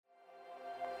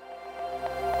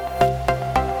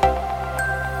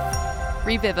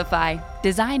Revivify,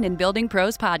 Design and Building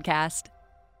Pros podcast.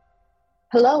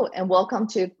 Hello, and welcome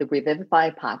to the Revivify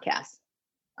podcast.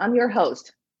 I'm your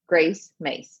host, Grace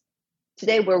Mace.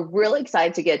 Today, we're really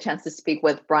excited to get a chance to speak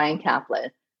with Brian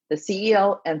Kaplan, the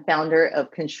CEO and founder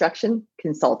of Construction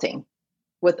Consulting.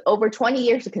 With over 20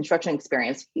 years of construction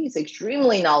experience, he's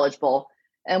extremely knowledgeable,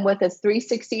 and with his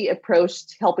 360 approach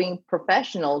to helping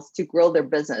professionals to grow their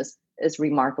business is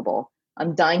remarkable.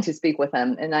 I'm dying to speak with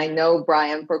him, and I know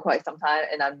Brian for quite some time,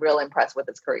 and I'm real impressed with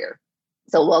his career.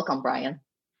 So welcome, Brian.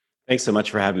 Thanks so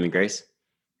much for having me, Grace.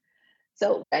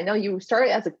 So I know you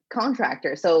started as a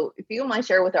contractor. So if you might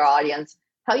share with our audience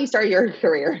how you started your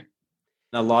career.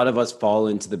 A lot of us fall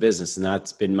into the business, and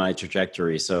that's been my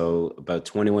trajectory. So about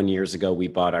 21 years ago, we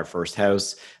bought our first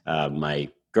house. My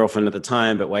girlfriend at the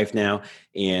time, but wife now.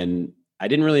 And I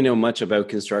didn't really know much about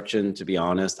construction, to be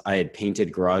honest. I had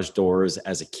painted garage doors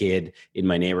as a kid in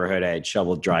my neighborhood. I had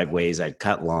shoveled driveways, I'd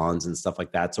cut lawns and stuff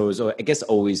like that. So it was, I guess,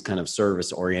 always kind of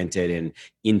service oriented and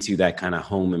into that kind of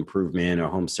home improvement or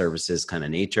home services kind of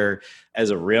nature.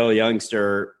 As a real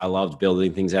youngster, I loved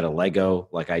building things out of Lego.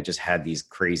 Like I just had these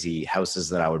crazy houses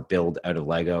that I would build out of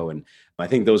Lego. And I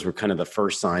think those were kind of the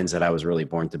first signs that I was really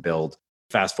born to build.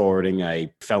 Fast forwarding,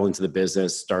 I fell into the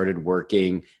business, started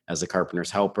working as a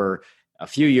carpenter's helper. A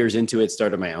few years into it,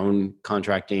 started my own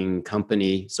contracting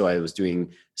company. So I was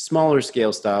doing smaller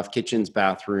scale stuff, kitchens,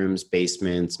 bathrooms,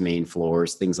 basements, main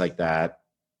floors, things like that.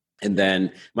 And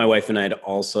then my wife and I had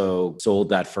also sold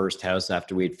that first house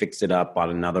after we had fixed it up, bought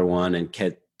another one, and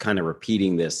kept kind of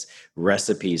repeating this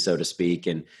recipe, so to speak.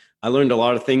 And I learned a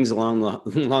lot of things along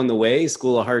the way,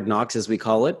 school of hard knocks, as we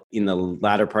call it. In the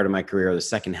latter part of my career, the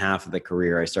second half of the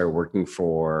career, I started working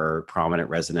for prominent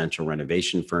residential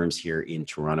renovation firms here in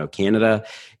Toronto, Canada,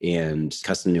 and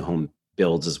custom new home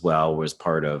builds as well was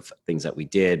part of things that we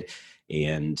did,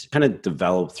 and kind of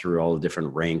developed through all the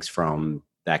different ranks from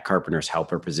that carpenter's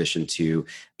helper position to,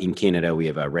 in Canada, we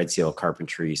have a Red Seal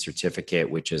Carpentry certificate,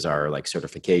 which is our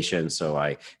certification. So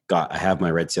I have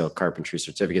my Red Seal Carpentry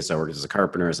certificate. So I worked as a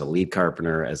carpenter, as a lead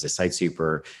carpenter, as a site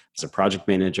super, as a project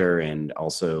manager, and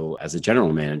also as a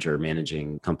general manager,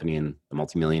 managing a company in the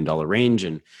multi-million-dollar range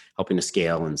and helping to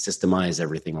scale and systemize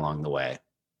everything along the way.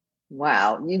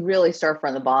 Wow, you really start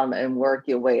from the bottom and work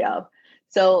your way up.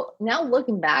 So now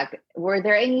looking back, were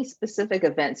there any specific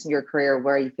events in your career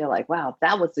where you feel like, wow,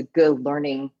 that was a good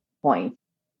learning point?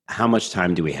 How much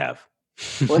time do we have?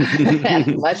 As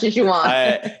much as you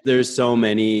want. There's so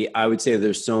many, I would say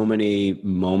there's so many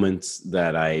moments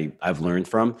that I've learned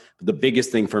from. But the biggest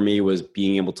thing for me was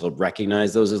being able to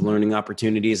recognize those as learning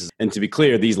opportunities. And to be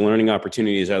clear, these learning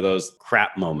opportunities are those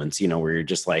crap moments, where you're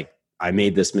just like, I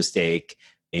made this mistake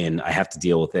and I have to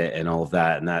deal with it and all of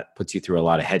that. And that puts you through a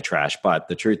lot of head trash. But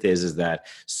the truth is that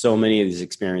so many of these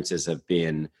experiences have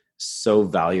been so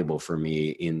valuable for me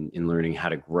in learning how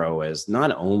to grow as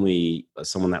not only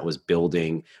someone that was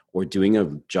building or doing a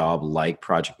job like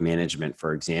project management,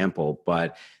 for example,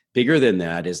 but bigger than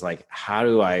that is like, how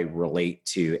do I relate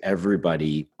to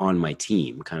everybody on my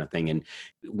team kind of thing? And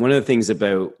one of the things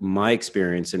about my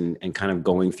experience and kind of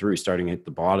going through, starting at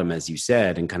the bottom, as you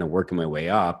said, and kind of working my way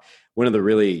up, one of the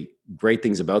really great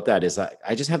things about that is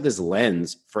I just have this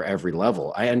lens for every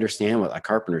level. I understand what a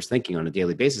carpenter's thinking on a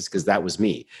daily basis because that was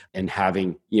me. And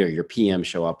having your PM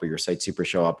show up or your site super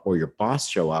show up or your boss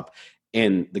show up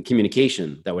and the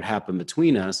communication that would happen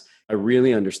between us, I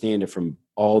really understand it from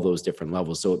all those different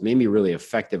levels. So it made me really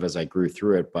effective as I grew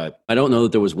through it. But I don't know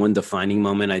that there was one defining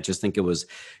moment. I just think it was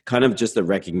kind of just the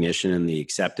recognition and the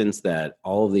acceptance that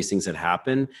all of these things that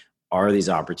happen are these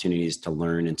opportunities to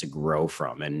learn and to grow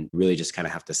from, and really just kind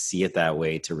of have to see it that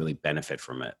way to really benefit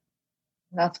from it.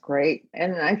 That's great.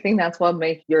 And I think that's what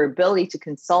makes your ability to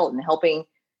consult and helping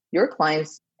your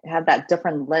clients have that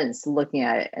different lens looking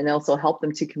at it, and also help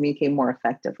them to communicate more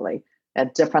effectively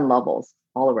at different levels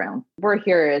all around. We're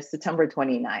here at September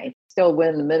 29th. Still, we're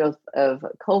in the middle of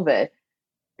COVID.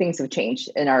 Things have changed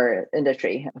in our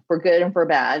industry for good and for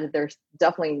bad. There's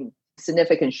definitely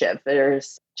significant shift.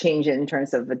 There's change in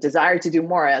terms of a desire to do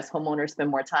more as homeowners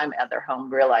spend more time at their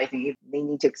home, realizing they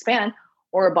need to expand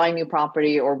or buy new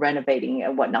property or renovating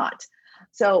and whatnot.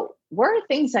 So what are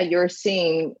things that you're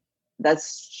seeing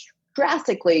that's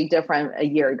drastically different a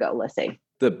year ago, let's say?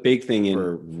 The big thing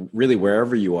in really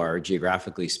wherever you are,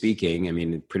 geographically speaking, I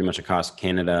mean, pretty much across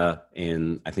Canada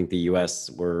and I think the US,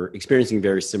 we're experiencing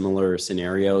very similar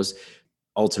scenarios.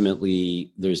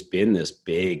 Ultimately, there's been this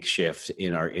big shift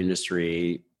in our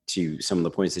industry to some of the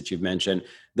points that you've mentioned.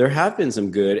 There have been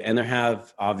some good and there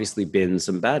have obviously been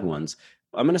some bad ones.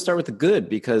 I'm going to start with the good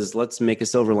because let's make a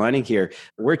silver lining here.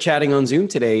 We're chatting on Zoom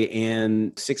today.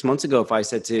 And 6 months ago, if I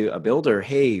said to a builder,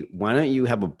 hey, why don't you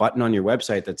have a button on your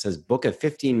website that says book a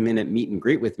 15-minute meet and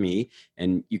greet with me?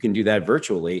 And you can do that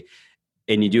virtually.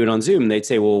 And you do it on Zoom, they'd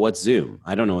say, well, what's Zoom?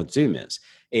 I don't know what Zoom is.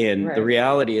 And the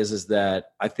reality is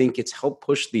that I think it's helped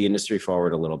push the industry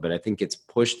forward a little bit. I think it's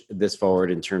pushed this forward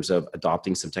in terms of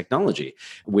adopting some technology,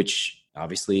 which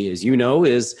obviously, as you know,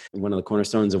 is one of the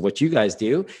cornerstones of what you guys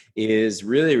do, is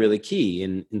really, really key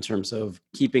in terms of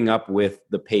keeping up with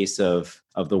the pace of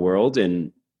the world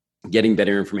and getting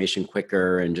better information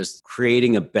quicker and just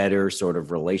creating a better sort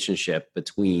of relationship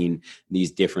between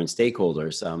these different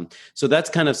stakeholders. So that's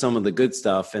kind of some of the good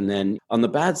stuff. And then on the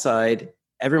bad side,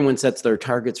 everyone sets their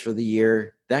targets for the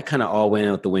year. That kind of all went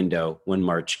out the window when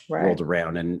March rolled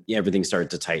around and everything started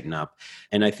to tighten up.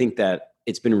 And I think that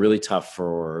it's been really tough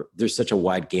there's such a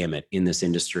wide gamut in this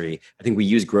industry. I think we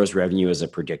use gross revenue as a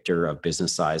predictor of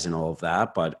business size and all of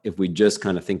that. But if we just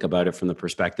kind of think about it from the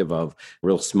perspective of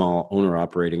real small owner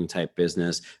operating type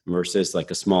business versus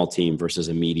like a small team versus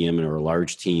a medium or a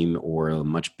large team or a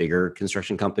much bigger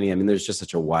construction company, I mean, there's just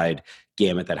such a wide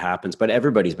gamut that happens, but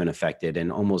everybody's been affected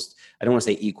and almost, I don't want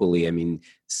to say equally. I mean,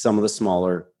 some of the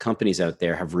smaller companies out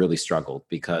there have really struggled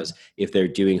because if they're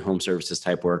doing home services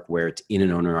type work where it's in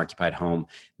an owner occupied home,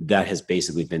 that has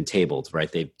basically been tabled,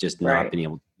 right? They've just not been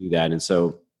able to do that. And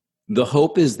so the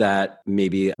hope is that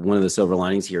maybe one of the silver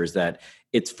linings here is that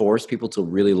it's forced people to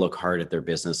really look hard at their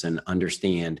business and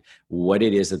understand what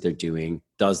it is that they're doing.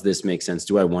 Does this make sense?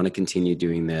 Do I want to continue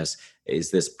doing this?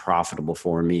 Is this profitable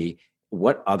for me?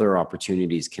 What other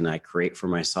opportunities can I create for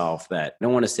myself that I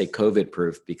don't want to say COVID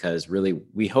proof, because really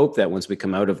we hope that once we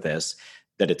come out of this,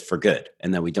 that it's for good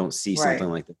and that we don't see something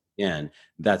like that again.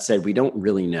 That said, we don't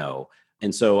really know.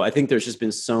 And so I think there's just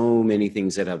been so many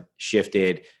things that have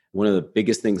shifted. One of the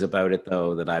biggest things about it,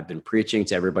 though, that I've been preaching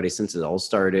to everybody since it all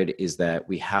started is that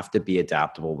we have to be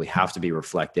adaptable, we have to be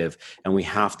reflective, and we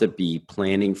have to be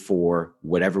planning for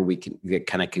whatever we can get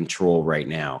kind of control right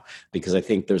now. Because I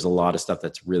think there's a lot of stuff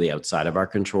that's really outside of our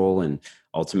control. And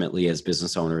ultimately, as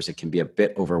business owners, it can be a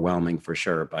bit overwhelming for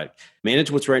sure. But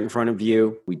manage what's right in front of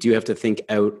you. We do have to think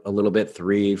out a little bit,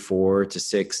 3, 4 to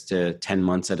 6 to 10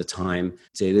 months at a time.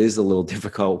 So it is a little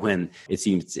difficult when it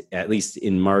seems, at least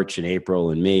in March and April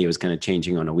and May, it was kind of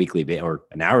changing on a weekly or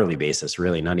an hourly basis,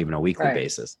 really, not even a weekly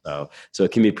basis. So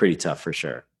it can be pretty tough for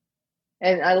sure.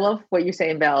 And I love what you're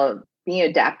saying about being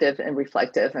adaptive and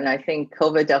reflective. And I think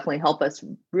COVID definitely helped us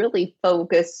really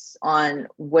focus on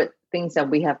what things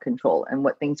that we have control and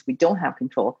what things we don't have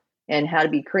control, and how to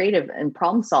be creative and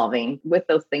problem solving with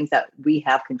those things that we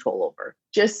have control over.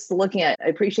 Just looking at, I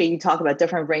appreciate you talk about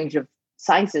different range of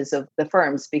sizes of the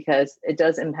firms, because it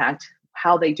does impact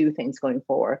how they do things going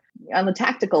forward. On the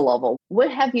tactical level,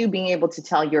 what have you been able to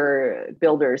tell your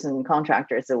builders and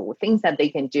contractors, the things that they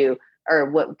can do or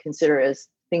what consider as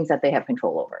things that they have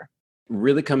control over?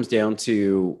 Really comes down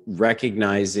to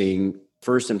recognizing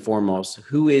first and foremost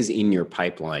who is in your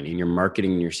pipeline, in your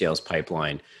marketing and your sales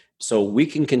pipeline. So we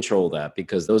can control that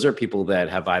because those are people that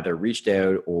have either reached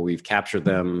out or we've captured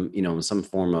them, in some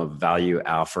form of value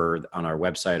offer on our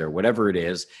website or whatever it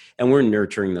is. And we're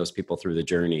nurturing those people through the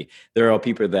journey. There are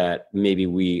people that maybe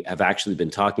we have actually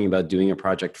been talking about doing a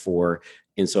project for.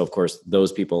 And so, of course,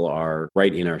 those people are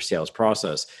right in our sales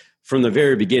process. From the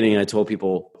very beginning, I told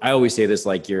people, I always say this,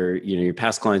 like your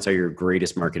past clients are your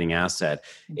greatest marketing asset.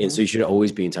 Mm-hmm. And so you should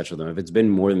always be in touch with them. If it's been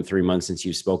more than 3 months since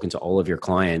you've spoken to all of your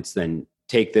clients, then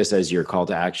take this as your call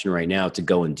to action right now to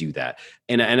go and do that.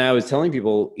 And I was telling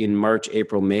people in March,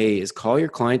 April, May is call your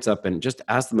clients up and just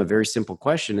ask them a very simple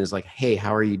question is like, hey,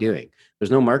 how are you doing?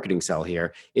 There's no marketing sell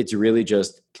here. It's really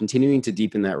just continuing to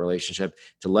deepen that relationship,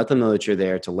 to let them know that you're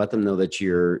there, to let them know that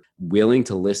you're willing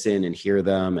to listen and hear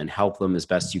them and help them as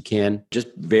best you can. Just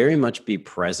very much be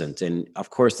present. And of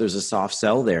course, there's a soft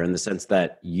sell there in the sense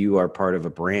that you are part of a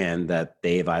brand that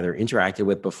they've either interacted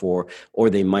with before or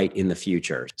they might in the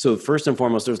future. So first and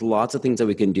foremost, there's lots of things that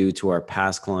we can do to our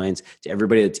past clients, to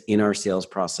everybody that's in our sales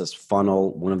process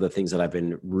funnel. One of the things that I've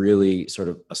been really sort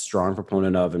of a strong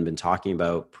proponent of and been talking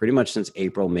about pretty much since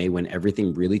April, May, when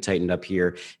everything really tightened up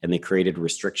here and they created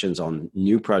restrictions on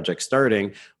new projects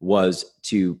starting, was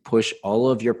to push all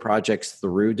of your projects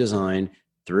through design,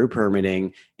 through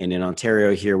permitting. And in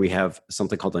Ontario here, we have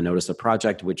something called a notice of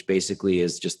project, which basically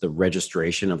is just the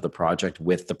registration of the project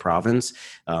with the province.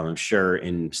 I'm sure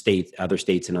in other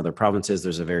states and other provinces,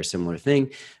 there's a very similar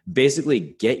thing. Basically,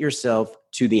 get yourself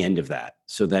to the end of that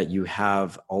so that you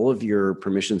have all of your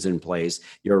permissions in place,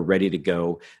 you're ready to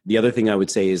go. The other thing I would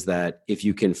say is that if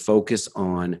you can focus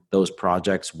on those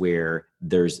projects where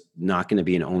there's not going to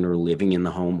be an owner living in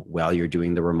the home while you're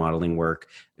doing the remodeling work,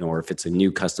 or if it's a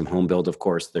new custom home build, of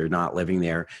course, they're not living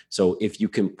there. So if you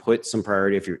can put some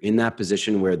priority, if you're in that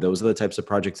position where those are the types of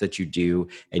projects that you do,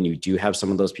 and you do have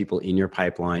some of those people in your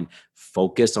pipeline,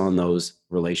 focus on those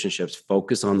relationships,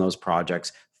 focus on those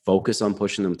projects, focus on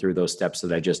pushing them through those steps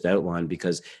that I just outlined.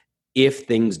 Because if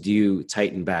things do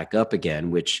tighten back up again,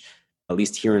 which at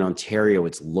least here in Ontario,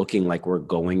 it's looking like we're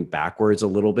going backwards a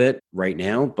little bit right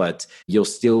now, but you'll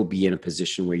still be in a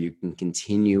position where you can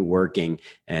continue working,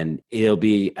 and it'll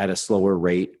be at a slower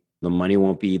rate. The money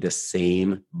won't be the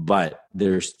same, but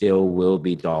there still will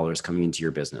be dollars coming into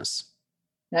your business.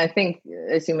 And I think,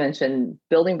 as you mentioned,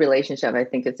 building relationship, I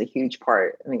think it's a huge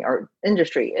part. I mean, our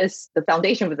industry is the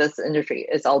foundation for this industry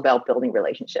is all about building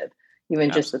relationship.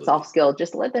 Even just the soft skill,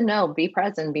 just let them know, be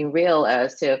present, be real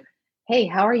as to, hey,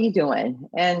 how are you doing?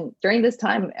 And during this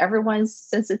time, everyone's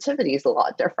sensitivity is a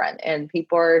lot different, and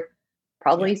people are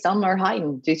probably some are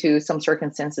hiding due to some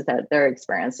circumstances that they're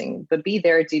experiencing. But be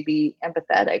there to be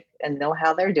empathetic and know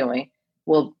how they're doing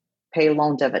will pay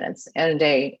long dividends. End of the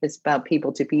day, it's about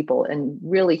people to people and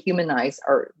really humanize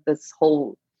this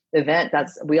whole event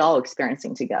that's we all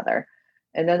experiencing together.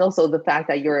 And then also the fact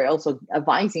that you're also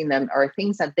advising them are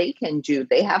things that they can do,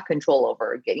 they have control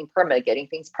over, getting permit, getting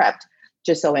things prepped,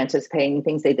 just so anticipating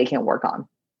things that they can work on.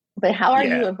 But how are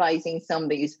you advising some of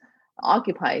these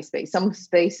occupied space? Some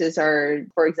spaces are,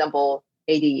 for example,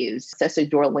 ADUs, accessory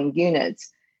dwelling units.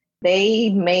 They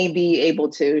may be able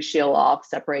to shield off,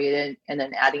 separate it, and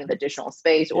then adding the additional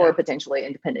space or potentially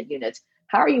independent units.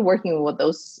 How are you working with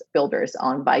those builders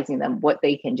on advising them what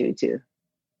they can do to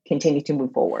continue to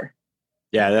move forward?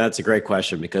 Yeah, that's a great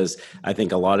question, because I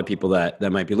think a lot of people that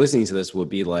might be listening to this would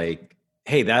be like,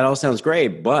 hey, that all sounds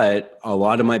great, but a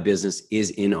lot of my business is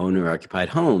in owner-occupied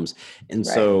homes. And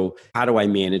so how do I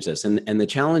manage this? And the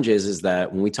challenge is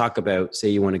that when we talk about, say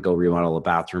you want to go remodel a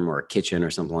bathroom or a kitchen or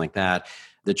something like that,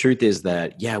 the truth is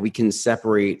that, we can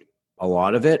separate a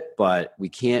lot of it, but we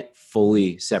can't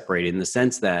fully separate it in the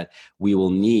sense that we will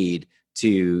need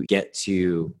to get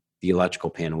to the electrical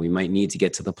panel. We might need to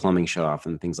get to the plumbing shut off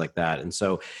and things like that. And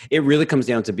so it really comes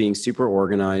down to being super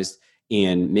organized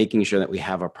and making sure that we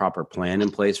have a proper plan in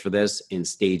place for this and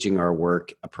staging our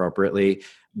work appropriately.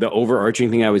 The overarching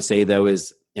thing I would say, though,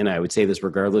 is, and I would say this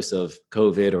regardless of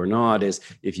COVID or not, is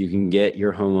if you can get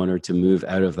your homeowner to move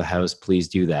out of the house, please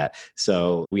do that.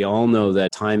 So we all know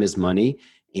that time is money,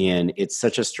 and it's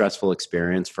such a stressful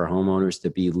experience for homeowners to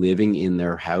be living in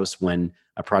their house when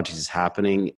a project is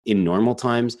happening in normal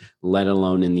times, let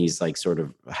alone in these like sort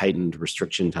of heightened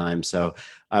restriction times. So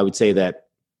I would say that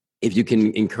if you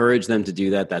can encourage them to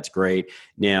do that, that's great.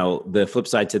 Now, the flip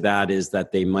side to that is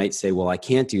that they might say, well, I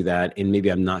can't do that, and maybe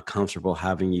I'm not comfortable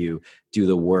having you do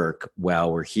the work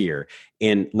while we're here.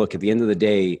 And look, at the end of the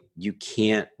day, you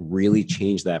can't really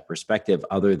change that perspective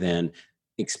other than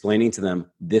explaining to them,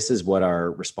 this is what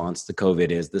our response to COVID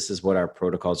is. This is what our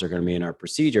protocols are going to be in our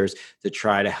procedures, to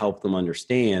try to help them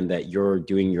understand that you're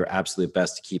doing your absolute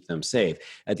best to keep them safe.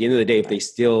 At the end of the day, if they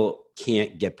still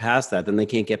can't get past that, then they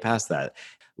can't get past that.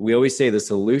 We always say the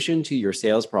solution to your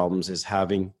sales problems is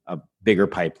having a bigger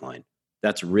pipeline.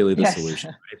 That's really the solution,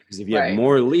 right? Because if you have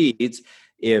more leads,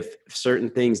 if certain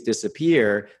things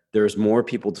disappear, there's more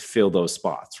people to fill those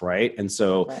spots, right? And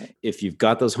so if you've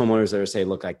got those homeowners that are saying,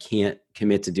 look, I can't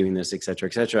commit to doing this, et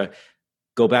cetera,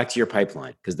 go back to your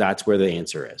pipeline, because that's where the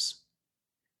answer is.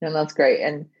 And that's great.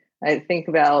 And I think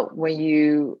about when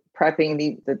you prepping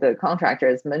the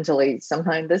contractors mentally,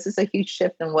 sometimes this is a huge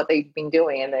shift in what they've been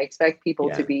doing, and they expect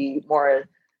people to be more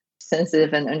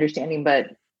sensitive and understanding, but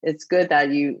it's good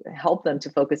that you help them to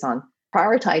focus on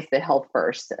prioritize the health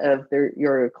first of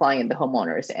your client, the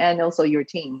homeowners, and also your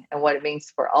team, and what it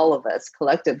means for all of us,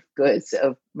 collective goods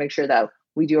of make sure that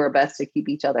we do our best to keep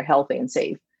each other healthy and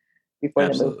safe before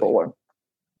they move forward.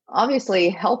 Obviously,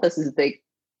 health is a big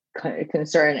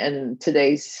concern in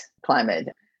today's climate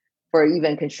for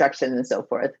even construction and so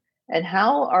forth. And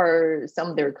how are some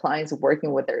of their clients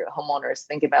working with their homeowners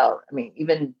think about,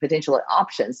 even potential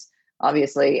options?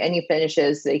 Obviously, any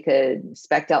finishes they could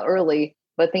spec out early,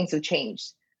 but things have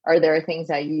changed. Are there things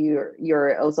that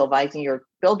you're also advising your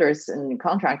builders and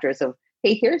contractors of,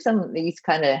 hey, here's some of these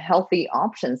kind of healthy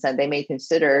options that they may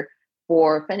consider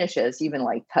for finishes, even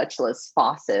like touchless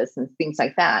faucets and things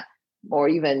like that, or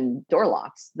even door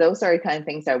locks? Those are the kind of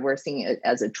things that we're seeing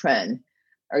as a trend.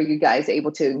 Are you guys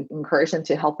able to encourage them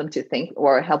to help them to think,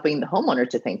 or helping the homeowner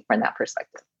to think from that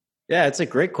perspective? Yeah, it's a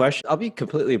great question. I'll be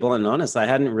completely blunt and honest. I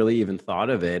hadn't really even thought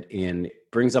of it, and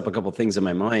it brings up a couple of things in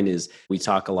my mind. Is we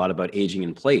talk a lot about aging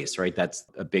in place, right? That's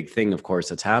a big thing, of course,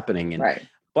 that's happening. And Right.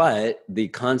 but the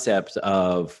concept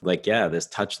of like, yeah, this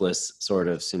touchless sort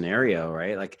of scenario,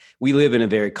 right? Like we live in a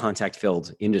very contact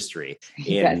filled industry, and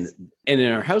Yes. and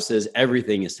in our houses,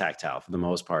 everything is tactile for the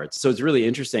most part. So it's really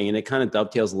interesting, and it kind of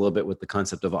dovetails a little bit with the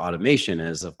concept of automation,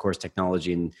 as of course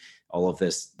technology and all of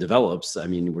this develops. I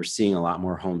mean, we're seeing a lot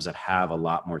more homes that have a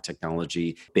lot more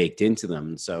technology baked into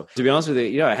them. So to be honest with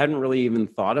you, I hadn't really even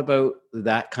thought about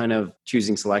that kind of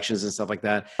choosing selections and stuff like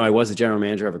that. I was a general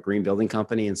manager of a green building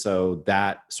company. And so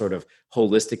that sort of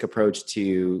holistic approach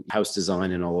to house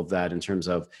design and all of that in terms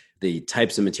of the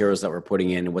types of materials that we're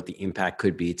putting in and what the impact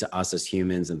could be to us as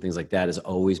humans and things like that has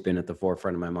always been at the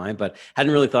forefront of my mind, but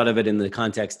hadn't really thought of it in the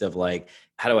context of like,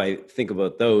 how do I think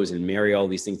about those and marry all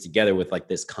these things together with like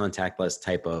this contactless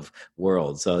type of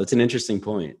world? So it's an interesting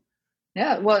point.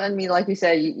 Yeah. Well, I mean, like you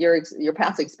said, your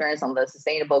past experience on the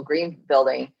sustainable green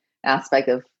building aspect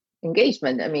of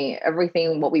engagement. I mean,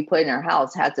 everything what we put in our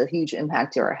house has a huge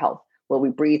impact to our health. What we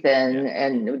breathe Yeah. in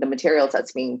and the materials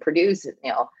that's being produced,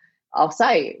 off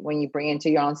site. When you bring into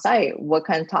your on site, what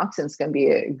kind of toxins can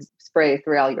be sprayed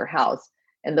throughout your house?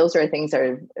 And those are things that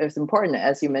are as important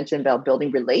as you mentioned about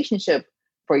building relationship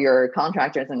for your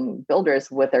contractors and builders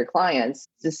with their clients.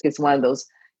 This is one of those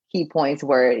key points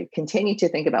where continue to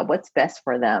think about what's best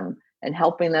for them and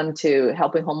helping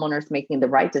homeowners making the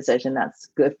right decision that's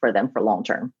good for them for long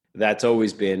term. That's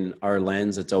always been our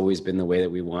lens. It's always been the way that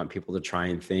we want people to try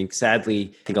and think.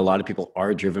 Sadly, I think a lot of people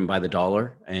are driven by the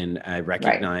dollar. And I Right.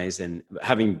 recognize, and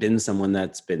having been someone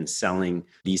that's been selling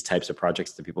these types of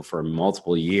projects to people for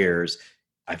multiple years,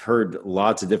 I've heard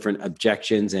lots of different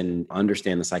objections and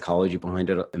understand the psychology behind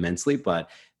it immensely. But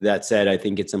that said, I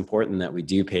think it's important that we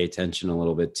do pay attention a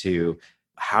little bit to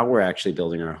how we're actually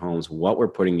building our homes, what we're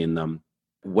putting in them.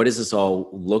 What does this all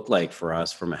look like for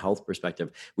us from a health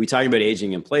perspective? We talk about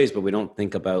aging in place, but we don't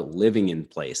think about living in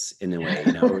place in a way,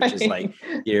 which is like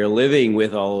Right. you're living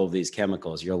with all of these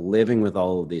chemicals, you're living with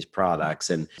all of these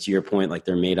products. And to your point, like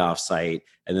they're made off site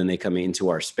and then they come into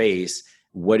our space.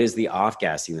 What is the off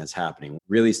gassing that's happening?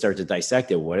 Really start to dissect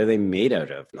it. What are they made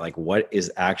out of? Like, what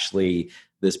is actually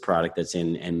this product that's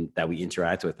in and that we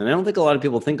interact with? And I don't think a lot of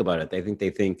people think about it. They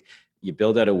think you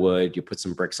build out of wood, you put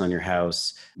some bricks on your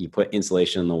house, you put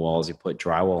insulation on the walls, you put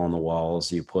drywall on the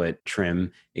walls, you put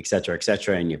trim, et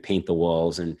cetera, and you paint the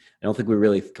walls. And I don't think we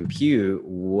really compute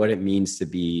what it means to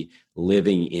be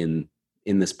living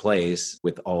in this place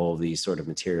with all of these sort of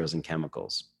materials and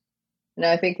chemicals.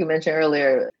 No, I think you mentioned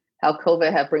earlier how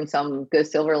COVID have bring some good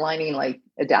silver lining, like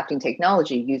adapting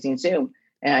technology using Zoom.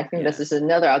 And I think Yeah. this is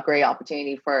another great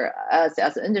opportunity for us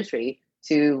as an industry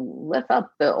to lift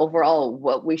up the overall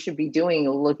what we should be doing,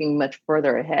 looking much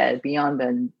further ahead beyond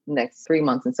the next 3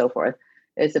 months and so forth.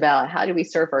 It's about how do we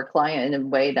serve our client in a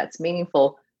way that's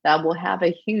meaningful, that will have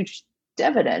a huge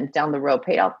dividend down the road,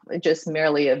 payoff just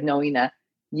merely of knowing that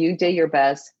you did your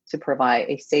best to provide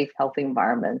a safe, healthy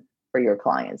environment for your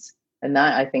clients. And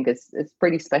that I think is it's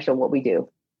pretty special what we do.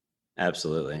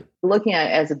 Absolutely. Looking at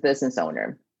it as a business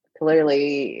owner,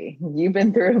 clearly you've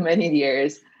been through many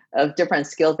years of different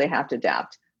skills they have to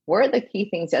adapt. What are the key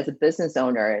things as a business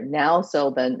owner now so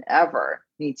than ever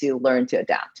need to learn to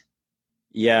adapt?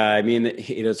 Yeah, I mean,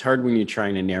 it's hard when you're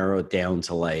trying to narrow it down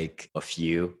to like a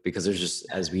few because there's just,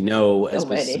 as we know, as So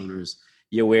business many. owners,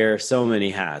 you wear so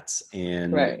many hats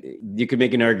and Right. you could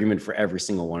make an argument for every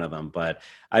single one of them. But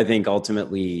I think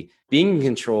ultimately being in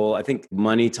control, I think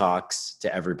money talks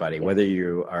to everybody, Yes. whether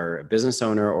you are a business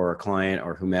owner or a client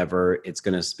or whomever, it's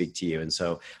going to speak to you. And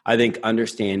so I think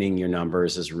understanding your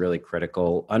numbers is really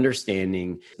critical.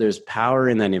 Understanding there's power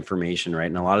in that information, right?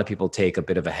 And a lot of people take a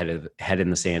bit of a head in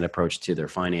the sand approach to their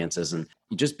finances, and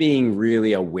just being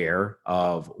really aware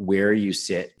of where you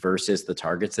sit versus the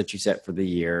targets that you set for the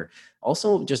year.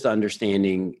 Also, just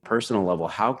understanding personal level,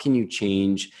 how can you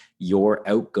change your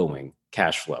outgoing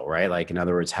cash flow, right? Like, in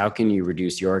other words, how can you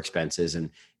reduce your expenses and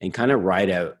kind of ride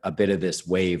out a bit of this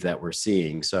wave that we're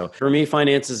seeing? So for me,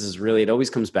 finances is really, it always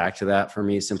comes back to that for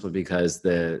me, simply because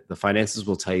the finances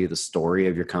will tell you the story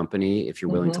of your company if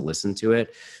you're willing to Hmm. listen to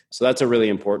it. So that's a really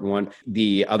important one.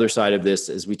 The other side of this,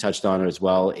 as we touched on as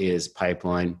well, is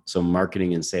pipeline. So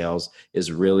marketing and sales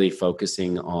is really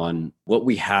focusing on what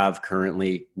we have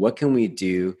currently. What can we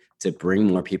do to bring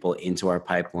more people into our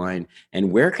pipeline?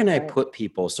 And where can I Right. put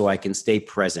people so I can stay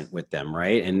present with them,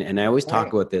 right? And I always talk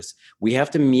Right. about this. We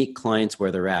have to meet clients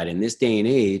where they're at. In this day and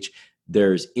age,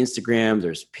 There's Instagram,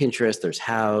 there's Pinterest, there's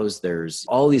Houzz, there's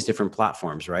all these different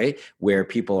platforms, right? Where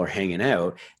people are hanging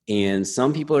out. And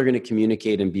some people are going to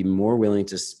communicate and be more willing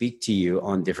to speak to you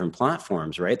on different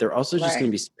platforms, right? They're also just going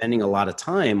to be spending a lot of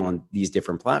time on these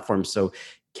different platforms. So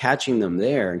catching them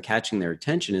there and catching their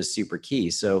attention is super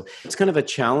key. So it's kind of a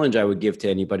challenge I would give to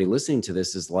anybody listening to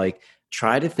this is like,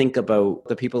 try to think about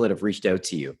the people that have reached out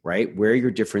to you, right? Where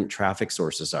your different traffic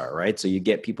sources are, right? So you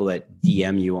get people that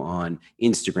DM you on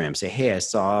Instagram, say, hey, I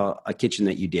saw a kitchen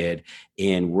that you did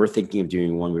and we're thinking of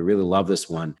doing one. We really love this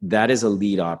one. That is a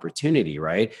lead opportunity,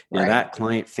 right? Now that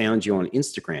client found you on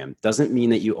Instagram. Doesn't mean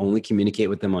that you only communicate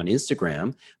with them on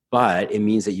Instagram, but it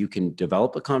means that you can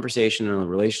develop a conversation and a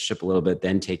relationship a little bit,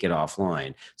 then take it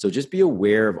offline. So just be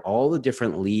aware of all the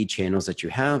different lead channels that you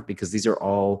have, because these are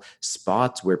all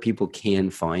spots where people can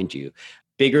find you.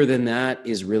 Bigger than that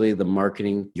is really the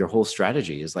marketing. Your whole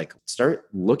strategy is like, start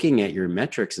looking at your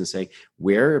metrics and say,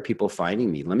 where are people finding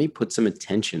me? Let me put some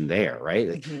attention there,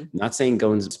 right? Like, not saying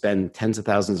go and spend tens of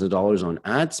thousands of dollars on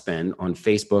ad spend on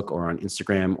Facebook or on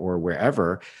Instagram or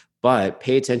wherever, but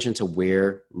pay attention to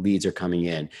where leads are coming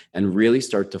in and really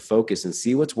start to focus and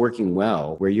see what's working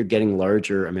well, where you're getting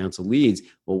larger amounts of leads.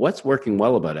 Well, what's working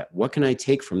well about it? What can I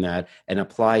take from that and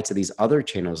apply to these other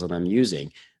channels that I'm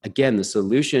using? Again, the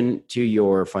solution to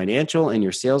your financial and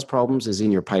your sales problems is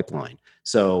in your pipeline.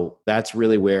 So that's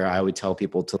really where I would tell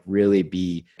people to really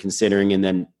be considering. And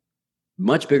then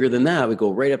much bigger than that, we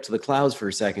go right up to the clouds for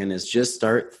a second, is just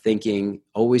start thinking,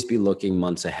 always be looking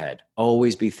months ahead,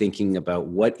 always be thinking about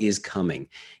what is coming.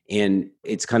 And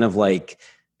it's kind of like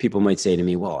people might say to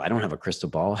me, well, I don't have a crystal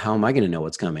ball. How am I going to know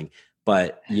what's coming?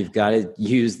 But you've got to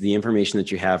use the information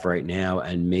that you have right now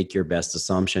and make your best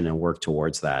assumption and work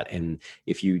towards that. And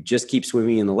if you just keep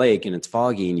swimming in the lake and it's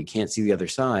foggy and you can't see the other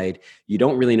side, you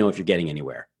don't really know if you're getting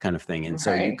anywhere, kind of thing. And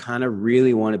so you kind of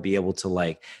really want to be able to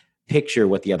like picture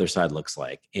what the other side looks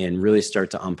like and really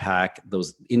start to unpack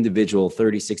those individual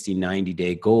 30, 60,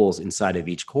 90-day goals inside of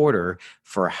each quarter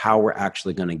for how we're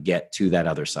actually going to get to that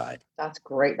other side. That's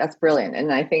great. That's brilliant.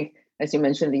 And I think, as you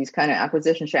mentioned, these kind of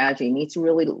acquisition strategy needs to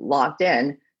really locked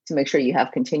in to make sure you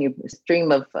have continued stream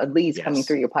of leads coming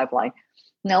through your pipeline.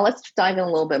 Now let's dive in a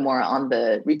little bit more on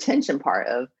the retention part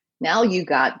of, now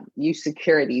you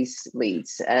secure these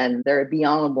leads and they're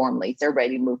beyond warm leads. They're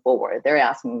ready to move forward. They're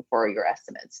asking for your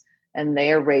estimates and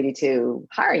they are ready to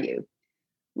hire you.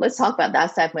 Let's talk about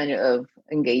that segment of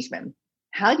engagement.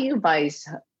 How do you advise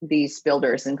these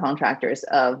builders and contractors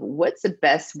of what's the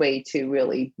best way to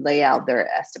really lay out their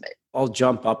estimate? I'll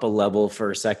jump up a level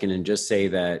for a second and just say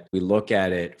that we look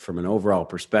at it from an overall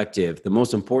perspective. The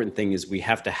most important thing is we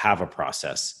have to have a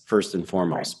process first and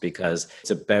foremost, because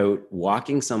it's about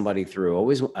walking somebody through.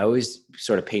 I always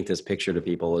sort of paint this picture to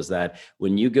people is that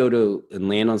when you go to and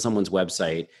land on someone's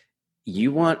website,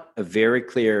 you want a very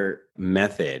clear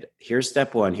method. Here's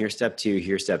step 1, here's step 2,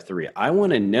 here's step 3. I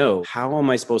want to know, how am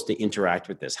I supposed to interact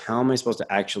with this? How am I supposed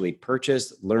to actually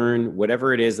purchase, learn,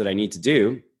 whatever it is that I need to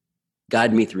do?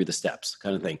 Guide me through the steps,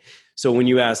 kind of thing. So when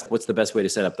you ask what's the best way to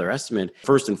set up their estimate,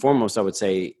 first and foremost, I would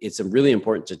say it's really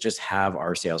important to just have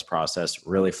our sales process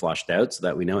really flushed out so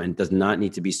that we know, and it does not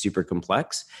need to be super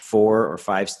complex. 4 or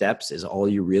 5 steps is all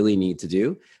you really need to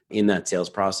do in that sales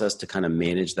process to kind of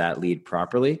manage that lead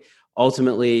properly.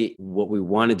 Ultimately, what we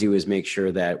want to do is make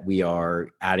sure that we are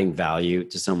adding value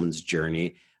to someone's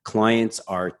journey. Clients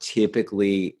are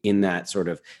typically in that sort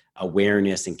of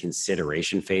awareness and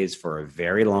consideration phase for a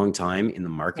very long time in the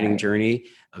marketing journey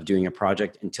of doing a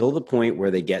project, until the point where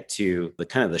they get to the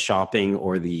kind of the shopping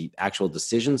or the actual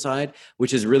decision side,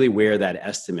 which is really where that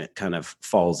estimate kind of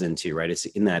falls into, right? It's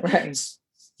in that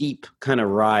steep kind of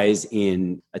rise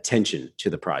in attention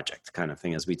to the project kind of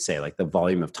thing, as we'd say, like the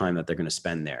volume of time that they're going to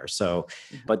spend there. So,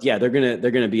 but yeah, they're going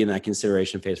to be in that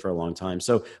consideration phase for a long time.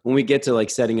 So when we get to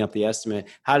like setting up the estimate,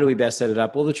 how do we best set it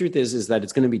up? Well, the truth is that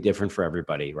it's going to be different for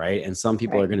everybody, right? And some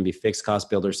people are going to be fixed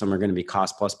cost builders. Some are going to be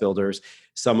cost plus builders.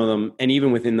 Some of them, and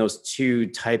even within those two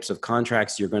types of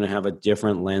contracts, you're going to have a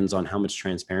different lens on how much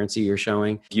transparency you're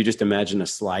showing. If you just imagine a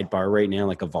slide bar right now,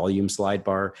 like a volume slide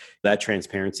bar, that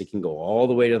transparency can go all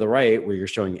the way to the right where you're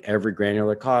showing every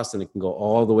granular cost, and it can go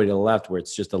all the way to the left where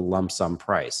it's just a lump sum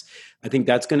price. I think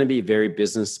that's going to be very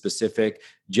business specific.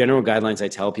 General guidelines I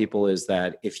tell people is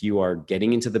that if you are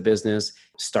getting into the business,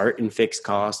 start in fixed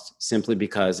cost, simply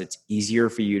because it's easier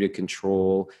for you to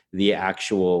control the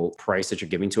actual price that you're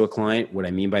giving to a client. What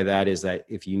I mean by that is that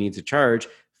if you need to charge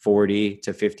 40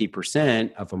 to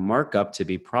 50% of a markup to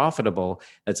be profitable,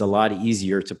 that's a lot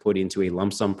easier to put into a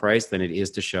lump sum price than it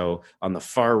is to show on the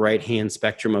far right-hand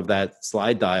spectrum of that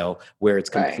slide dial where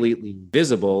it's completely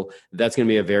visible. That's going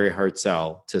to be a very hard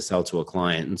sell to a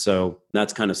client. And so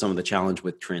That's kind of some of the challenge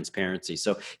with transparency.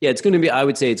 So yeah, it's going to be, I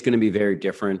would say it's going to be very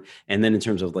different. And then in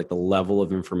terms of like the level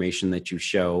of information that you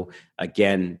show,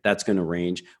 again, that's going to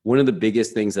range. One of the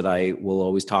biggest things that I will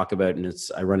always talk about, and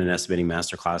I run an estimating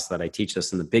masterclass that I teach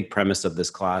this. And the big premise of this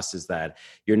class is that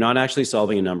you're not actually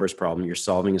solving a numbers problem. You're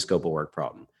solving a scope of work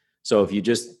problem. So if you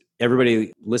just,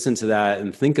 everybody listen to that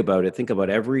and think about it. Think about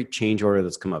every change order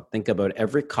that's come up. Think about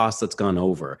every cost that's gone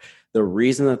over. The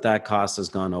reason that that cost has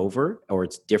gone over, or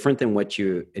it's different than what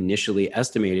you initially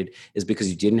estimated, is because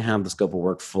you didn't have the scope of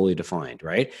work fully defined,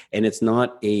 right? And it's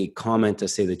not a comment to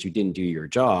say that you didn't do your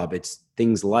job. It's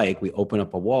things like we open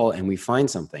up a wall and we find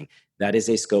something. That is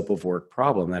a scope of work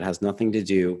problem. That has nothing to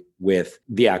do with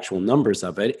the actual numbers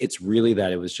of it. It's really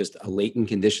that it was just a latent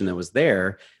condition that was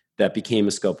there that became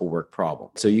a scope of work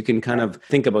problem. So you can kind of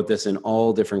think about this in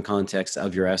all different contexts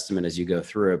of your estimate as you go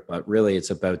through it, but really it's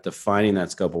about defining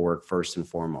that scope of work first and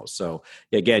foremost. So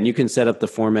again, you can set up the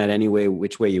format any way,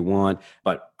 which way you want,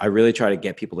 but I really try to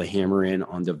get people to hammer in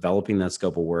on developing that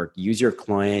scope of work. Use your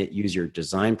client, use your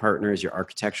design partners, your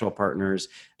architectural partners,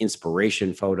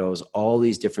 inspiration photos, all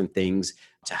these different things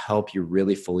to help you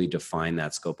really fully define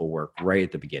that scope of work right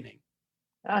at the beginning.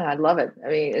 Oh, I love it. I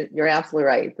mean, you're absolutely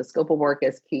right. The scope of work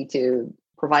is key to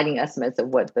providing estimates of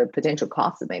what the potential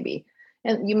costs may be.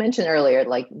 And you mentioned earlier,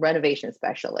 like renovation,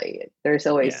 especially, there's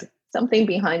always something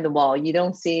behind the wall you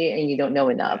don't see and you don't know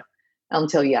enough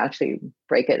until you actually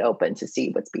break it open to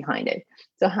see what's behind it.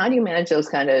 So how do you manage those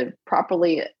kind of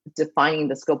properly defining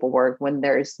the scope of work when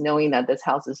there's knowing that this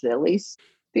house is at least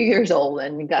 2 years old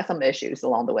and you got some issues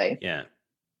along the way?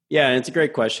 Yeah, and it's a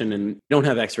great question, and we don't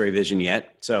have X-ray vision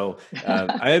yet. So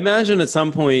I imagine at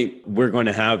some point we're going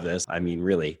to have this. I mean,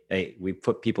 really, we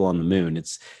put people on the moon.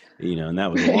 It's, and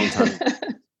that was a long time.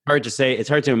 Hard to say. It's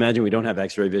hard to imagine we don't have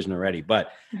X-ray vision already.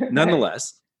 But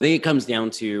nonetheless, I think it comes down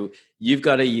to you've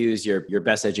got to use your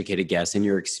best educated guess and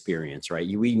your experience, right?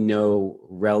 We know,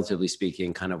 relatively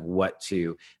speaking, kind of what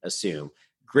to assume.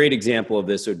 Great example of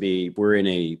this would be we're in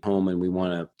a home and we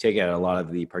want to take out a lot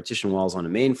of the partition walls on the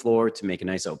main floor to make a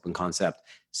nice open concept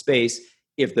space.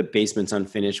 If the basement's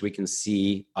unfinished, we can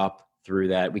see up through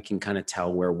that. We can kind of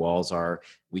tell where walls are.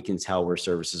 We can tell where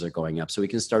services are going up. So we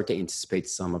can start to anticipate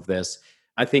some of this.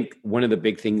 I think one of the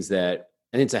big things that,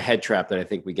 and it's a head trap that I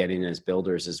think we get in as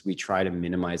builders, is we try to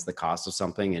minimize the cost of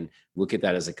something and look at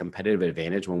that as a competitive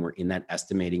advantage when we're in that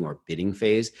estimating or bidding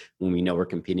phase, when we know we're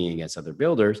competing against other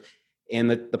builders. And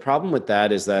the problem with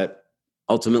that is that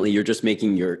ultimately you're just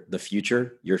making your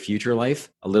future life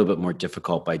a little bit more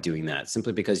difficult by doing that,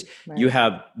 simply because you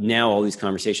have now all these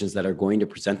conversations that are going to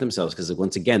present themselves, because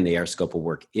once again, they are scope of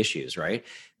work issues, right?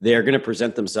 They're going to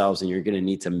present themselves and you're going to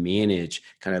need to manage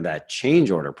kind of that change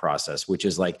order process, which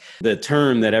is like the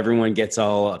term that everyone gets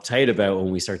all uptight about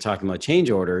when we start talking about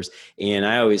change orders. And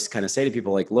I always kind of say to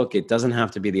people like, look, it doesn't have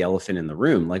to be the elephant in the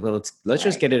room. Like, let's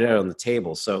just get it out on the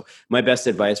table. So my best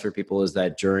advice for people is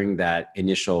that during that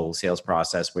initial sales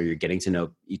process where you're getting to know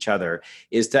each other,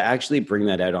 is to actually bring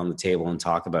that out on the table and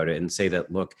talk about it and say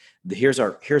that, look, here's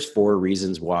 4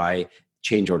 reasons why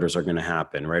change orders are going to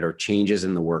happen, right? Or changes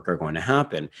in the work are going to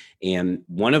happen. And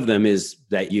one of them is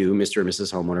that you, Mr. or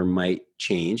Mrs. Homeowner, might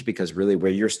change, because really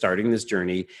where you're starting this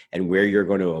journey and where you're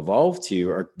going to evolve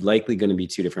to are likely going to be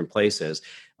 2 different places.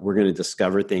 We're going to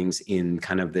discover things in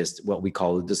kind of this, what we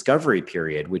call the discovery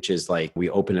period, which is like we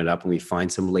open it up and we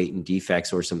find some latent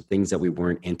defects or some things that we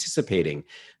weren't anticipating.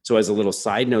 So as a little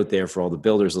side note there for all the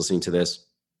builders listening to this,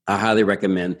 I highly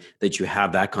recommend that you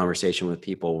have that conversation with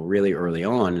people really early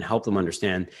on and help them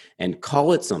understand and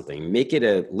call it something,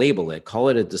 label it, call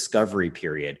it a discovery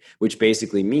period, which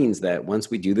basically means that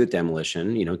once we do the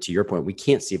demolition, to your point, we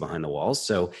can't see behind the walls.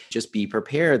 So just be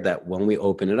prepared that when we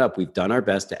open it up, we've done our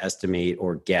best to estimate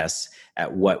or guess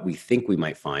at what we think we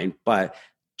might find, but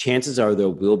chances are there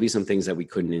will be some things that we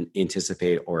couldn't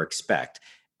anticipate or expect.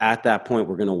 At that point,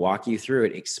 we're going to walk you through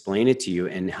it, explain it to you,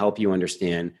 and help you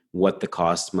understand what the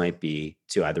costs might be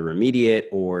to either remediate,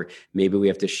 or maybe we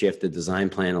have to shift the design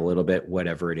plan a little bit,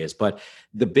 whatever it is. But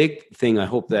the big thing I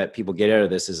hope that people get out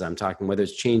of this is I'm talking whether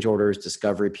it's change orders,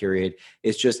 discovery period,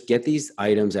 is just get these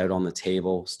items out on the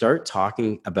table, start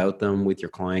talking about them with your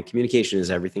client. Communication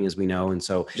is everything, as we know. And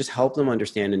so just help them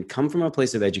understand and come from a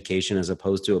place of education as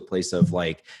opposed to a place of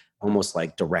like, almost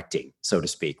like directing, so to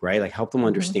speak, right? Like help them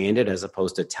understand it as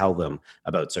opposed to tell them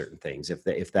about certain things,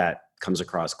 if that comes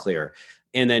across clear.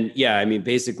 And then,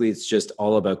 basically it's just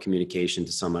all about communication,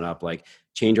 to sum it up. Like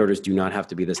change orders do not have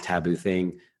to be this taboo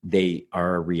thing. They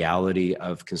are a reality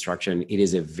of construction. It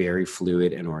is a very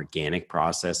fluid and organic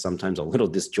process, sometimes a little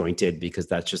disjointed because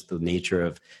that's just the nature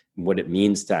of what it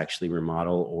means to actually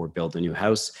remodel or build a new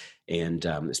house. And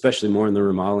especially more on the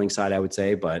remodeling side, I would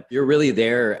say, but you're really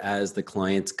there as the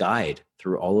client's guide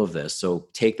through all of this. So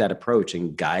take that approach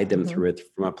and guide them through it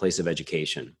from a place of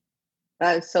education.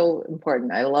 That is so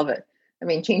important. I love it. I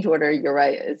mean, change order, you're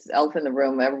right. It's elephant in the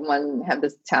room. Everyone have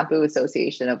this taboo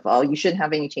association of, oh, you shouldn't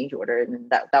have any change order. And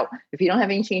that if you don't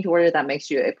have any change order, that makes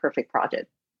you a perfect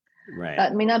project. Right.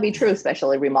 That may not be true,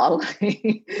 especially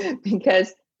remodeling,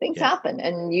 because things happen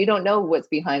and you don't know what's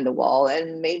behind the wall.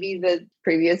 And maybe the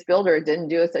previous builder didn't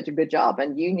do such a good job.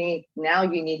 And you need,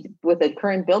 with the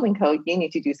current building code, you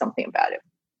need to do something about it.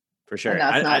 For sure. And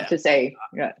that's not to say.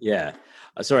 Yeah.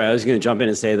 Sorry, I was going to jump in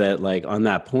and say that, like, on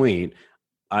that point,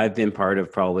 I've been part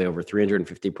of probably over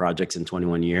 350 projects in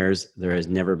 21 years. There has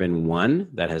never been one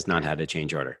that has not had a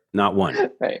change order. Not one.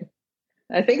 Right.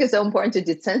 I think it's so important to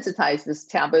desensitize this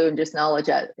taboo and just acknowledge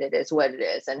that it is what it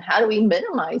is. And how do we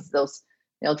minimize those,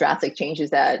 drastic changes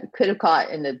that could have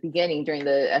caught in the beginning during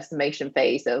the estimation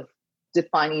phase of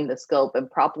defining the scope and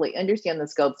properly understand the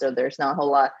scope, so there's not a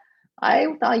whole lot. I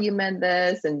thought you meant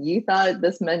this, and you thought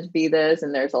this meant to be this,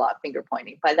 and there's a lot of finger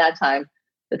pointing. By that time,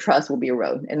 the trust will be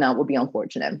eroded, and that will be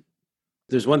unfortunate.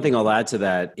 There's one thing I'll add to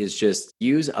that is just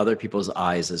use other people's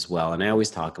eyes as well. And I always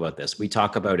talk about this. We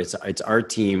talk about it's our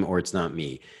team or it's not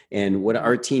me. And what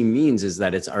our team means is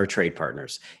that it's our trade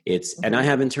partners. And I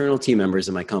have internal team members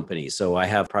in my company. So I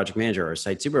have project manager or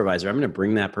site supervisor. I'm going to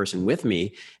bring that person with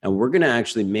me, and we're going to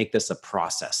actually make this a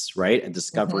process, right? A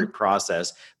discovery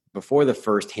process before the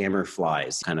first hammer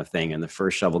flies kind of thing and the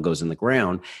first shovel goes in the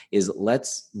ground. Is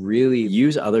let's really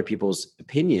use other people's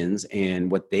opinions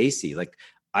and what they see. Like,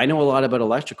 I know a lot about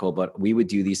electrical, but we would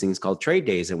do these things called trade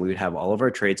days, and we would have all of our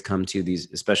trades come to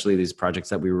these, especially these projects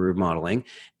that we were remodeling,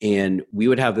 and we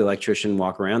would have the electrician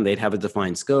walk around. They'd have a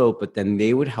defined scope, but then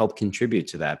they would help contribute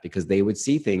to that because they would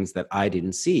see things that I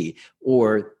didn't see,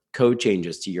 or code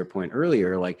changes, to your point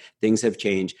earlier, like things have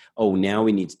changed. Oh, now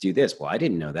we need to do this. Well, I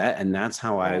didn't know that. And that's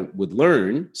how I would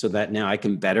learn, so that now I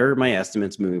can better my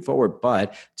estimates moving forward.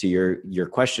 But to your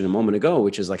question a moment ago,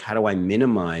 which is like, how do I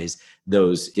minimize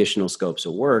those additional scopes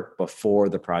of work before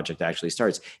the project actually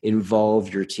starts?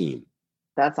 Involve your team.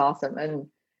 That's awesome. And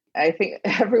I think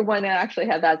everyone actually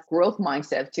had that growth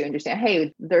mindset to understand,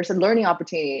 hey, there's a learning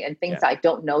opportunity and things I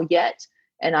don't know yet,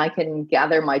 and I can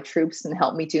gather my troops and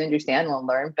help me to understand and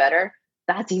learn better.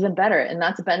 That's even better. And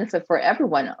that's a benefit for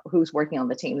everyone who's working on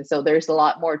the team. So there's a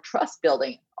lot more trust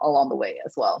building along the way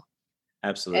as well.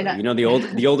 Absolutely. And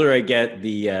the older I get,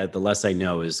 the less I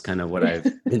know is kind of what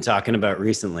I've been talking about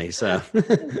recently. So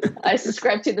I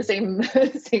subscribe to the same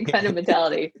kind of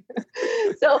mentality.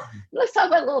 So let's talk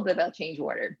about a little bit about change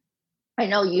order. I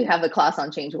know you have a class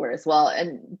on change order as well.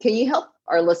 And can you help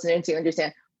our listeners to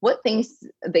understand what things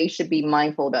they should be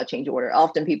mindful about change order?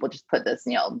 Often people just put this,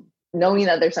 knowing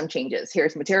that there's some changes.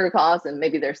 Here's material costs and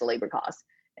maybe there's a labor cost.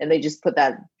 And they just put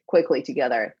that quickly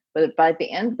together. But by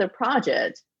the end of the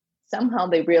project, somehow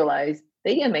they realize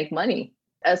they didn't make money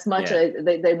as much as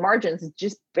their margins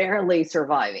just barely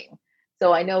surviving.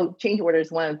 So I know change order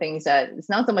is one of the things that it's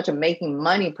not so much of making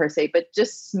money per se, but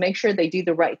just make sure they do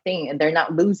the right thing and they're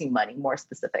not losing money more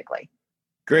specifically.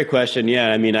 Great question.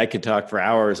 Yeah. I mean, I could talk for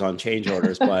hours on change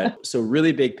orders, but so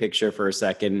really big picture for a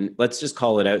second, let's just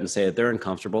call it out and say that they're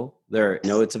uncomfortable.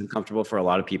 It's uncomfortable for a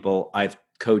lot of people. I've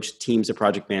coached teams of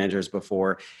project managers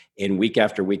before, and week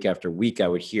after week after week, I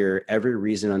would hear every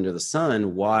reason under the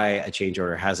sun why a change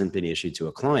order hasn't been issued to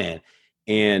a client.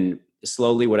 And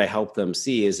slowly what I help them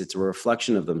see is it's a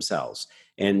reflection of themselves.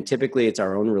 And typically it's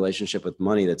our own relationship with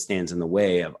money that stands in the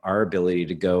way of our ability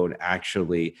to go and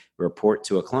actually report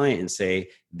to a client and say,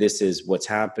 this is what's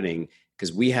happening.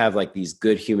 Because we have like these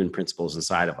good human principles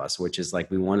inside of us, which is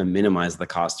like, we want to minimize the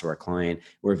cost to our client.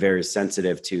 We're very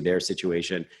sensitive to their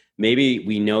situation. Maybe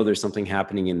we know there's something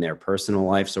happening in their personal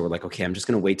life. So we're like, okay, I'm just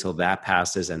going to wait till that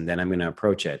passes and then I'm going to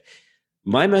approach it.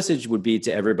 My message would be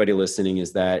to everybody listening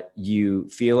is that you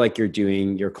feel like you're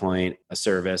doing your client a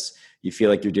service. You feel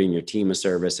like you're doing your team a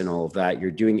service and all of that. You're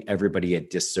doing everybody a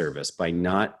disservice by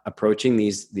not approaching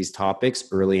these topics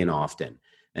early and often.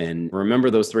 And remember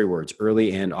those three words,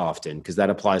 early and often, because that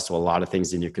applies to a lot of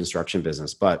things in your construction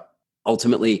business. But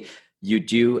ultimately, you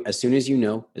do, as soon as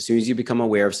you become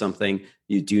aware of something,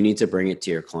 you do need to bring it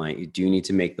to your client. You do need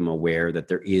to make them aware that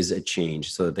there is a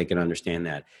change so that they can understand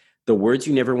that. The words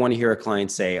you never want to hear a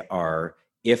client say are,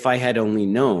 if I had only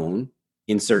known,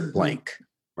 insert blank,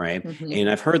 right? Mm-hmm. And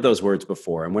I've heard those words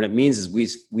before. And what it means is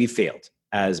we failed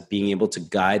as being able to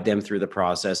guide them through the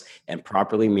process and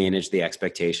properly manage the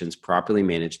expectations, properly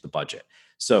manage the budget.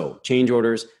 So change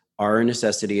orders are a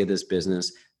necessity of this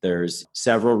business. There's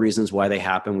several reasons why they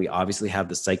happen. We obviously have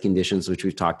the site conditions, which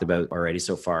we've talked about already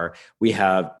so far. We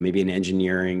have maybe an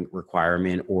engineering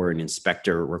requirement or an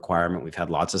inspector requirement. We've had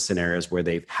lots of scenarios where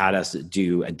they've had us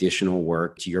do additional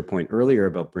work, to your point earlier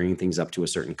about bringing things up to a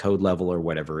certain code level or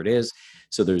whatever it is.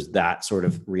 So there's that sort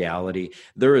of reality.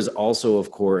 There is also, of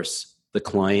course, the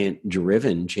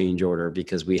client-driven change order,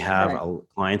 because we have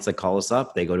clients that call us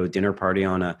up. They go to a dinner party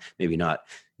on a, maybe not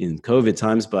in COVID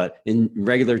times, but in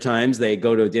regular times, they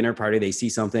go to a dinner party, they see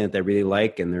something that they really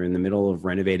like, and they're in the middle of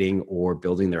renovating or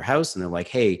building their house. And they're like,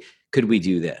 hey, could we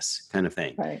do this kind of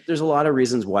thing? Right. There's a lot of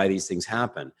reasons why these things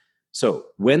happen. So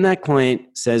when that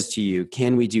client says to you,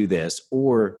 can we do this?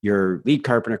 Or your lead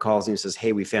carpenter calls you and says,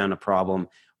 hey, we found a problem.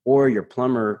 Or your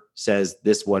plumber says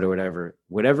this, whatever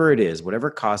it is,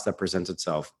 whatever cost that presents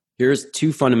itself. Here's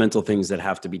two fundamental things that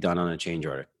have to be done on a change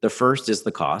order. The first is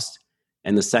the cost,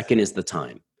 and the second is the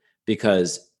time.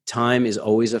 Because time is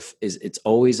always it's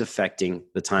always affecting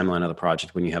the timeline of the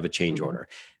project when you have a change order.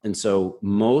 And so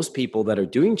most people that are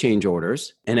doing change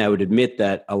orders, and I would admit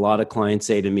that a lot of clients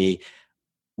say to me,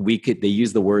 they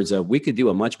use the words of, we could do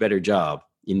a much better job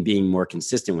in being more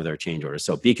consistent with our change orders.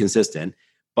 So be consistent,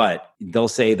 but they'll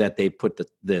say that they put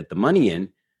the money in.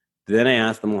 Then I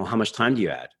ask them, well, how much time do you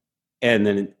add? And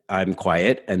then I'm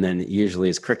quiet, and then it usually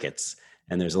is crickets.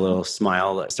 And there's a little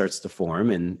smile that starts to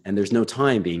form, and there's no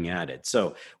time being added.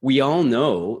 So we all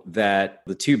know that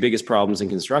the two biggest problems in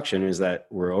construction is that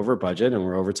we're over budget and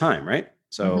we're over time, right?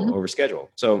 So over schedule.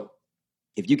 So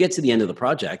if you get to the end of the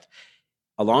project,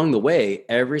 along the way,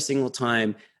 every single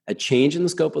time a change in the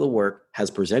scope of the work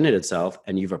has presented itself,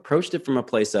 and you've approached it from a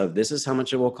place of, this is how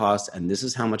much it will cost and this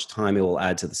is how much time it will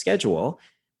add to the schedule,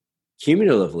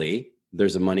 cumulatively,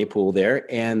 there's a money pool there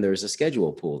and there's a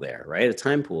schedule pool there, right? A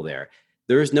time pool there.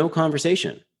 There is no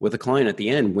conversation with a client at the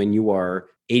end when you are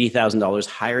 $80,000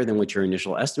 higher than what your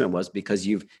initial estimate was, because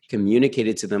you've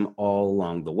communicated to them all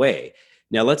along the way.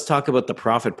 Now, let's talk about the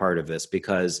profit part of this,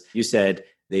 because you said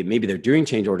maybe they're doing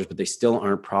change orders, but they still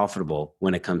aren't profitable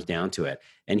when it comes down to it.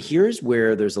 And here's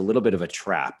where there's a little bit of a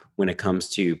trap when it comes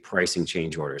to pricing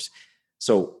change orders.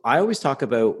 So I always talk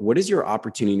about, what is your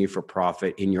opportunity for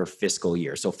profit in your fiscal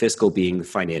year? So fiscal being the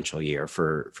financial year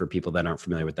for people that aren't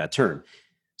familiar with that term.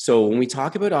 So when we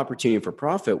talk about opportunity for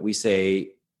profit, we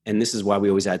say, and this is why we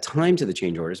always add time to the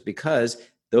change orders, because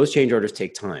those change orders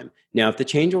take time. Now, if the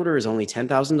change order is only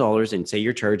 $10,000 and say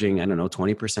you're charging,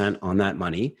 20% on that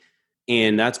money,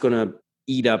 and that's going to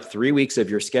eat up 3 weeks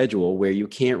of your schedule where you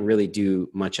can't really do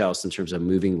much else in terms of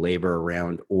moving labor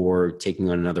around or taking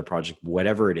on another project,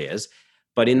 whatever it is.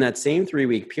 But in that same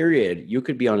 3-week period, you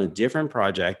could be on a different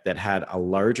project that had a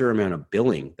larger amount of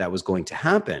billing that was going to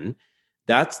happen.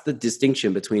 That's the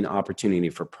distinction between opportunity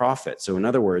for profit. So in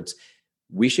other words,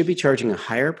 we should be charging a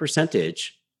higher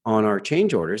percentage on our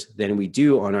change orders than we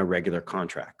do on our regular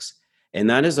contracts. And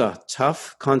that is a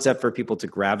tough concept for people to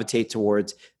gravitate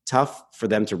towards, tough for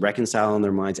them to reconcile in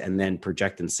their minds and then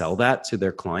project and sell that to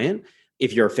their client.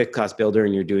 If you're a fixed cost builder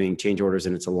and you're doing change orders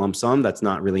and it's a lump sum, that's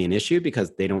not really an issue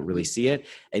because they don't really see it.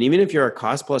 And even if you're a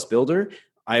cost plus builder,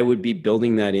 I would be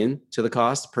building that in to the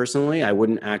cost personally. I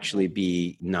wouldn't actually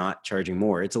be not charging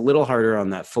more. It's a little harder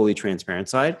on that fully transparent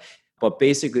side. But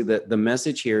basically, the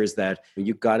message here is that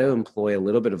you've got to employ a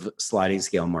little bit of sliding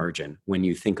scale margin when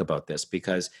you think about this,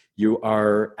 because you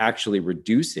are actually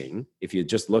reducing. If you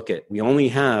just look at, we only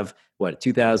have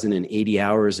 2,080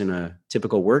 hours in a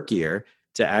typical work year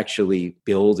to actually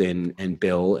build and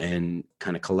bill and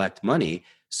kind of collect money.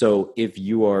 So if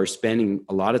you are spending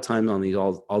a lot of time on these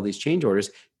all these change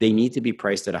orders, they need to be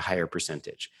priced at a higher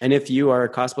percentage. And if you are a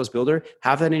cost plus builder,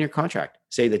 have that in your contract.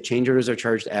 Say the change orders are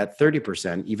charged at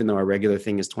 30%, even though our regular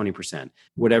thing is 20%,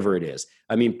 whatever it is.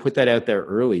 I mean, put that out there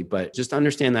early, but just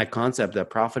understand that concept that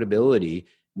profitability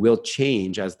will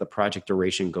change as the project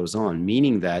duration goes on,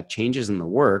 meaning that changes in the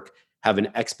work have an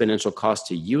exponential cost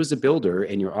to you as a builder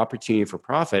and your opportunity for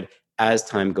profit as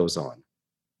time goes on.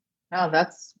 Oh,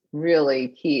 that's really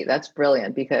key. That's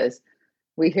brilliant, because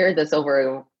we hear this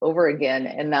over again,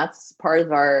 and that's part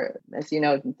of our, as you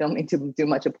know, don't mean to do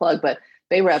much a plug, but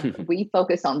BayRep, we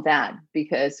focus on that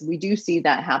because we do see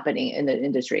that happening in the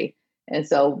industry. And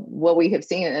so what we have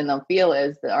seen in the field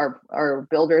is that our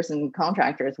builders and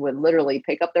contractors would literally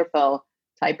pick up their phone,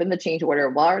 type in the change order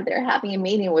while they're having a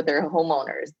meeting with their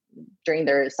homeowners during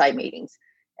their site meetings.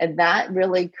 And that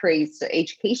really creates the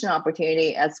education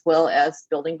opportunity as well as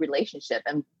building relationship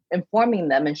and informing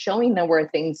them and showing them where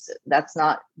things that's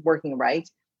not working right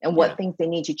and what things they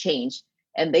need to change.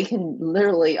 And they can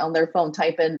literally on their phone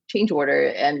type in change order.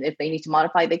 And if they need to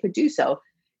modify, they could do so.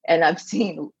 And I've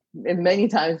seen many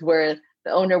times where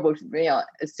the owner will,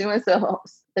 as soon as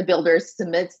the builder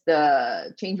submits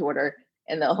the change order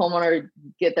and the homeowner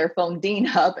get their phone ding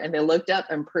up and they looked up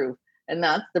and proof. And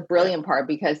that's the brilliant part,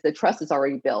 because the trust is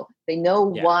already built. They know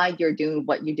why you're doing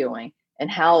what you're doing and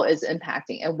how it's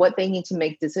impacting and what they need to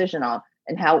make decision on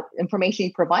and how information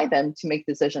you provide them to make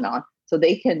decision on, so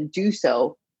they can do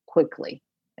so quickly.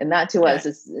 And that to us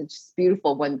is it's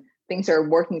beautiful when things are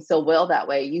working so well that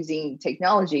way, using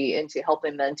technology into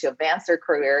helping them to advance their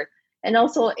career and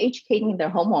also educating their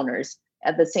homeowners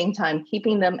at the same time,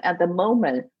 keeping them at the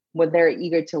moment when they're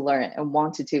eager to learn and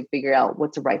wanted to figure out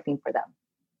what's the right thing for them.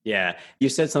 Yeah. You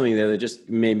said something there that just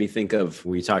made me think of,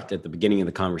 we talked at the beginning of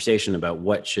the conversation about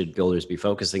what should builders be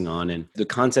focusing on. And the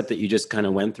concept that you just kind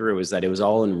of went through is that it was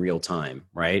all in real time,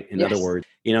 right? In other words,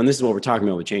 and this is what we're talking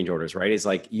about with change orders, right? It's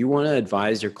like, you want to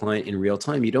advise your client in real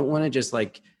time. You don't want to just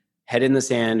like head in the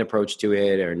sand approach to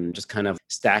it and just kind of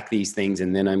stack these things.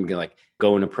 And then I'm going to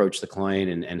go and approach the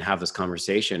client and have this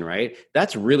conversation, right?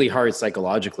 That's really hard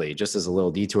psychologically. Just as a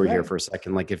little detour here for a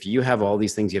second, like if you have all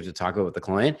these things you have to talk about with the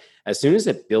client, as soon as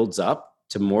it builds up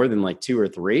to more than like 2 or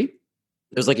 3,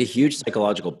 there's like a huge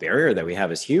psychological barrier that we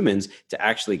have as humans to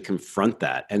actually confront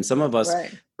that. And some of us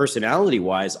personality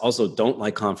wise also don't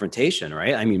like confrontation,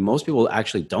 right? I mean, most people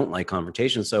actually don't like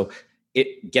confrontation. So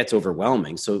it gets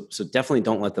overwhelming. So definitely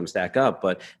don't let them stack up.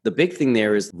 But the big thing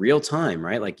there is real time,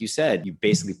 right? Like you said, you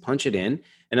basically punch it in.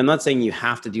 And I'm not saying you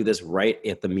have to do this right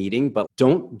at the meeting, but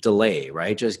don't delay,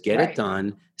 right? Just get it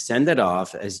done, send it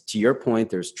off. As to your point,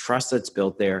 there's trust that's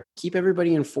built there. Keep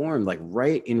everybody informed, like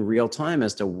right in real time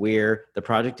as to where the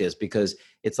project is. Because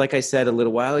it's like I said a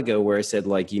little while ago, where I said,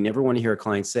 like, you never want to hear a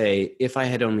client say, if I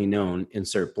had only known,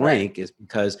 insert blank, is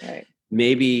because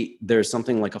maybe there's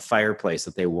something like a fireplace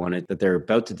that they wanted, that they're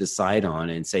about to decide on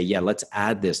and say, yeah, let's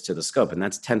add this to the scope. And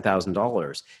that's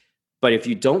 $10,000. But if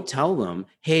you don't tell them,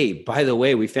 hey, by the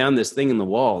way, we found this thing in the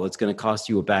wall that's going to cost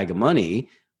you a bag of money,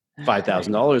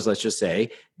 $5,000, let's just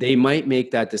say, they might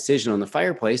make that decision on the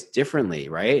fireplace differently,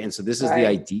 right? And so this is the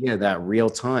idea, that real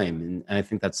time. And I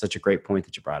think that's such a great point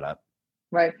that you brought up.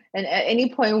 Right. And at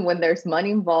any point when there's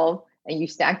money involved, and you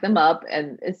stack them up,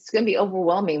 and it's going to be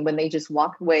overwhelming when they just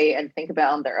walk away and think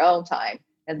about it on their own time,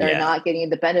 and they're not getting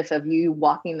the benefit of you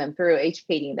walking them through,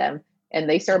 educating them, and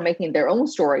they start making their own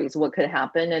stories, what could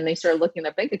happen, and they start looking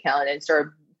at their bank account and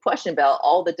start questioning about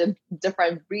all the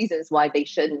different reasons why they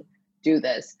shouldn't do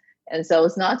this. And so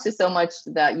it's not just so much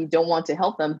that you don't want to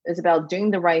help them, it's about doing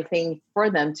the right thing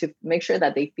for them to make sure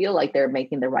that they feel like they're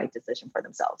making the right decision for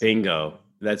themselves. Bingo.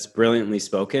 That's brilliantly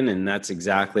spoken. And that's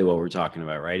exactly what we're talking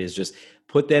about, right? Is just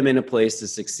put them in a place to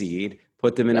succeed,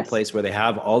 put them in a place where they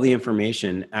have all the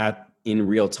information in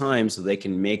real time so they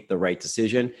can make the right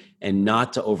decision, and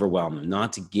not to overwhelm them,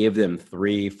 not to give them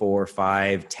 3, 4,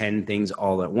 5, 10 things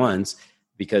all at once,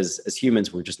 because as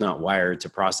humans, we're just not wired to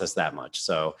process that much.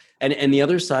 So, and the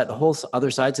other side, the whole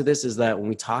other side to this is that when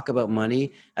we talk about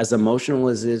money, as emotional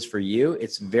as it is for you,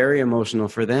 it's very emotional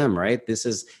for them, right? This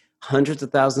is hundreds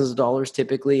of thousands of dollars,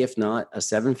 typically, if not a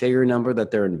 7-figure number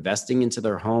that they're investing into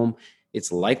their home.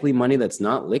 It's likely money that's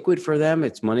not liquid for them.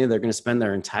 It's money they're going to spend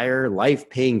their entire life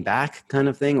paying back, kind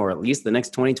of thing, or at least the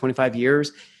next 20, 25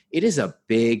 years. It is a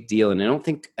big deal. And I don't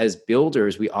think as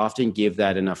builders, we often give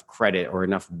that enough credit or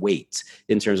enough weight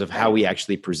in terms of how we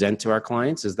actually present to our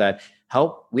clients, is that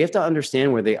we have to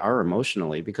understand where they are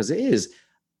emotionally, because it is,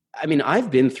 I mean,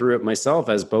 I've been through it myself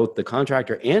as both the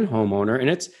contractor and homeowner, and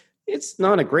it's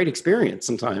not a great experience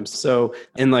sometimes. So,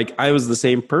 and like, I was the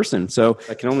same person. So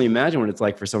I can only imagine what it's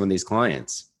like for some of these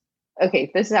clients.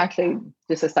 Okay. This is actually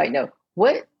just a side note.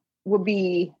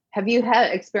 Have you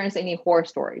experienced any horror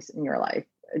stories in your life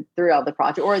throughout the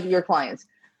project, or your clients?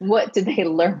 What did they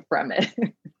learn from it?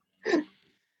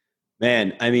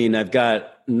 Man, I mean, I've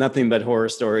got nothing but horror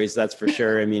stories, that's for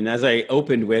sure. I mean, as I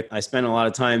opened with, I spent a lot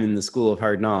of time in the School of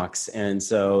Hard Knocks. And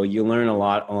so you learn a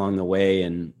lot along the way.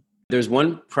 And there's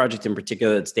one project in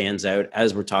particular that stands out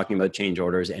as we're talking about change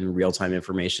orders and real-time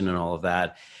information and all of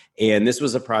that. And this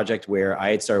was a project where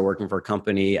I had started working for a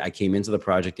company. I came into the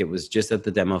project. It was just at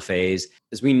the demo phase.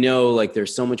 As we know, like,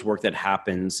 there's so much work that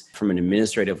happens from an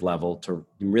administrative level to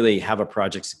really have a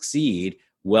project succeed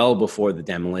well before the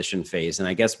demolition phase. And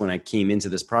I guess when I came into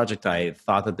this project, I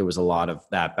thought that there was a lot of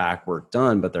that back work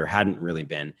done, but there hadn't really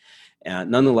been.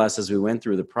 Nonetheless, as we went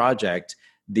through the project,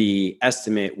 the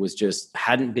estimate was just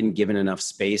hadn't been given enough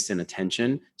space and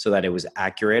attention so that it was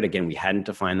accurate. Again, we hadn't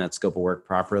defined that scope of work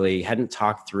properly, hadn't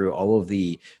talked through all of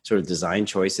the sort of design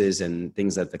choices and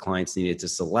things that the clients needed to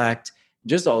select,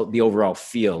 just all the overall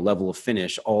feel, level of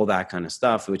finish, all that kind of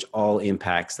stuff, which all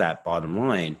impacts that bottom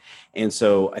line. And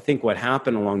so I think what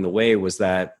happened along the way was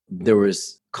that there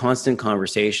was constant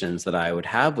conversations that I would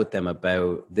have with them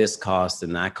about this cost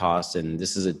and that cost. And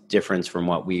this is a difference from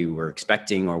what we were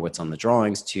expecting or what's on the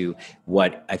drawings to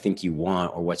what I think you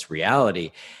want or what's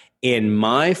reality. And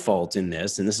my fault in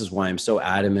this, and this is why I'm so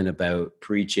adamant about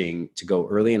preaching to go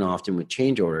early and often with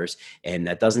change orders. And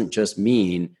that doesn't just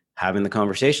mean having the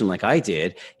conversation like I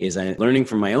did, is I'm learning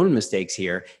from my own mistakes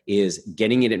here, is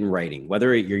getting it in writing.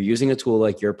 Whether you're using a tool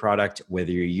like your product,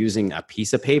 whether you're using a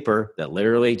piece of paper that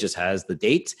literally just has the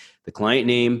date, the client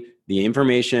name, the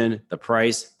information, the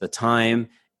price, the time,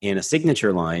 and a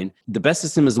signature line, the best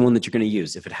system is the one that you're going to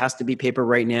use. If it has to be paper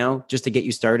right now, just to get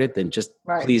you started, then just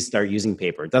please start using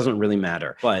paper. It doesn't really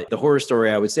matter. But the horror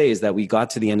story I would say is that we got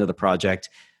to the end of the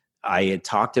project. I had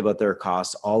talked about their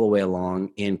costs all the way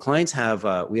along, and clients have,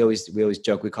 we always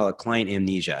joke, we call it client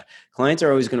amnesia. Clients are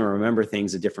always going to remember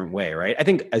things a different way, right? I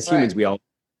think as humans, we all,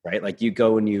 right? Like you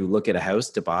go and you look at a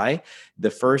house to buy, the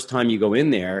first time you go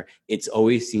in there, it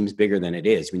always seems bigger than it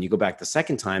is. When you go back the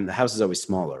second time, the house is always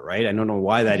smaller, right? I don't know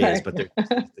why that is, but there's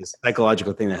this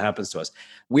psychological thing that happens to us.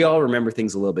 We all remember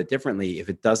things a little bit differently. If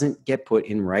it doesn't get put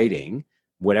in writing,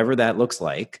 whatever that looks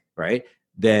like, right?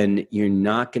 Then you're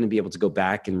not going to be able to go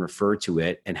back and refer to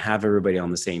it and have everybody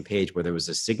on the same page where there was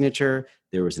a signature,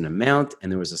 there was an amount, and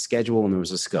there was a schedule, and there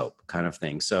was a scope kind of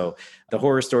thing. So the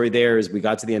horror story there is we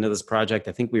got to the end of this project.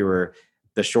 I think the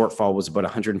shortfall was about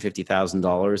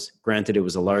 $150,000. Granted, it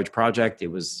was a large project. It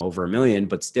was over $1 million,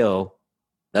 but still,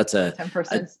 that's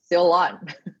 10% still a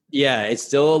lot. Yeah, it's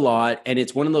still a lot. And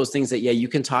it's one of those things that, you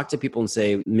can talk to people and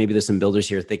say, maybe there's some builders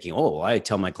here thinking, oh, I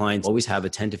tell my clients always have a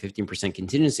 10 to 15%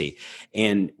 contingency.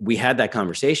 And we had that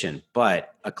conversation,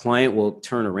 but a client will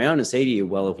turn around and say to you,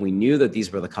 well, if we knew that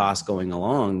these were the costs going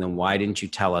along, then why didn't you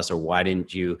tell us, or why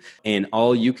didn't you? And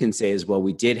all you can say is, well,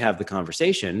 we did have the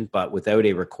conversation, but without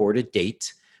a recorded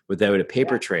date, without a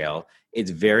paper trail, it's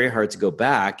very hard to go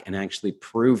back and actually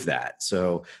prove that.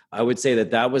 So I would say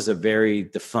that was a very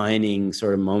defining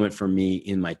sort of moment for me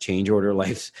in my change order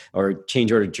life or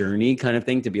change order journey kind of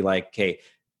thing, to be like, okay,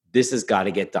 this has got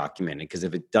to get documented, because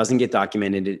if it doesn't get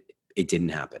documented, it didn't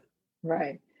happen.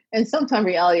 Right. And sometimes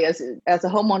reality as a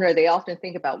homeowner, they often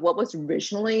think about what was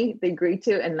originally they agreed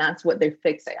to, and that's what they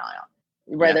fixate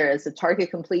on, whether it's a target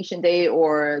completion date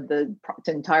or the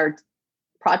entire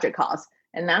project cost.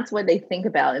 And that's what they think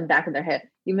about in the back of their head.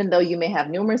 Even though you may have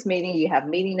numerous meetings, you have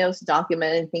meeting notes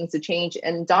documenting things to change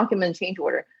and document change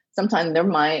order. Sometimes their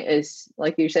mind is,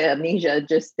 like you say, amnesia,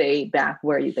 just stay back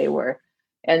where they were.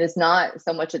 And it's not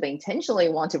so much that they intentionally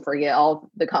want to forget all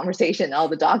the conversation, all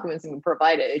the documents and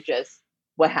provided. It's just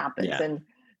what happens. Yeah.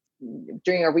 And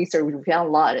during our research, we found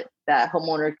a lot that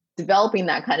homeowner developing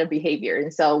that kind of behavior.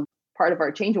 And so part of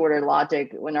our change order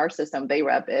logic in our system,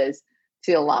 BayRep, is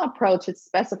to allow Pro to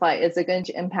specify, is it going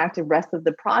to impact the rest of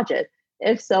the project?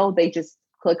 If so, they just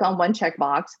click on one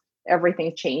checkbox,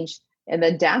 everything's changed, and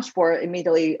the dashboard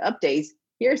immediately updates,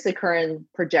 here's the current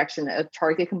projection of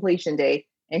target completion date,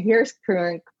 and here's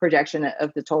current projection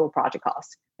of the total project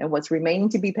cost and what's remaining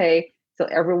to be paid. So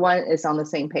everyone is on the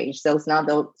same page. So it's not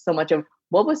so much of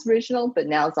what was original, but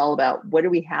now it's all about what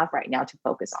do we have right now to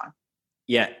focus on.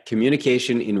 Yeah,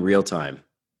 communication in real time.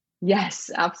 Yes,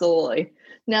 absolutely.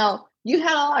 Now, you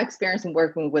had a lot of experience in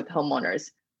working with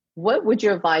homeowners. What would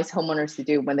you advise homeowners to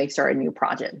do when they start a new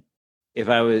project? If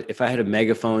I had a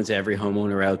megaphone to every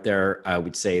homeowner out there, I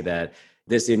would say that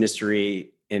this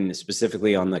industry, and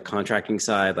specifically on the contracting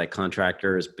side, like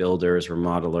contractors, builders,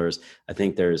 remodelers, I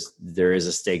think there is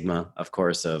a stigma, of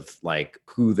course, of like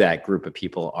who that group of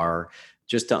people are.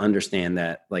 Just to understand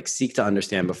that, like, seek to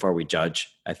understand before we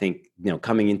judge. I think,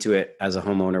 coming into it as a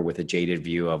homeowner with a jaded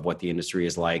view of what the industry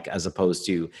is like, as opposed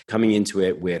to coming into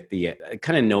it with the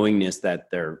kind of knowingness that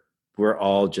we're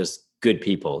all just good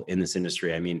people in this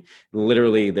industry. I mean,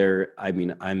 literally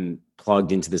I'm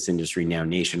plugged into this industry now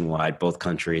nationwide, both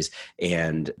countries,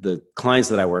 and the clients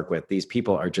that I work with, these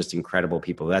people are just incredible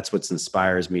people. That's what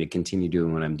inspires me to continue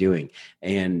doing what I'm doing.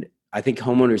 And I think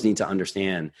homeowners need to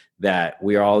understand that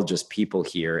we are all just people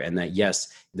here, and that, yes,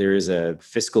 there is a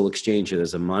fiscal exchange,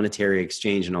 there's a monetary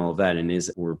exchange and all of that. And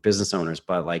we're business owners,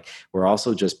 but like, we're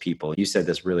also just people. You said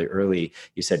this really early.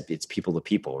 You said it's people to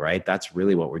people, right? That's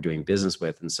really what we're doing business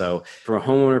with. And so from a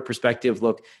homeowner perspective,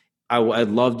 look, I'd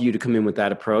love you to come in with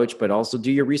that approach, but also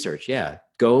do your research. Yeah.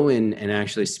 Go in and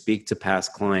actually speak to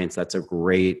past clients. That's a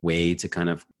great way to kind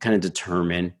of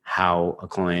determine how a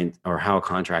client or how a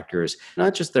contractor is,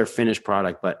 not just their finished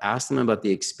product, but ask them about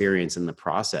the experience in the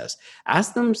process.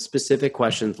 Ask them specific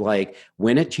questions like,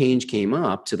 when a change came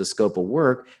up to the scope of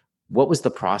work, what was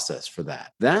the process for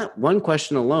that? That one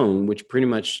question alone, which pretty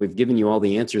much we've given you all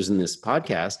the answers in this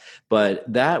podcast, but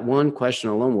that one question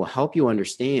alone will help you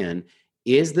understand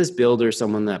is this builder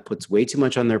someone that puts way too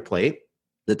much on their plate,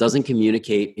 that doesn't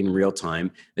communicate in real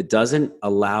time, that doesn't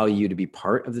allow you to be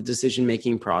part of the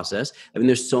decision-making process? I mean,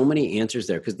 there's so many answers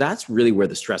there, because that's really where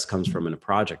the stress comes from in a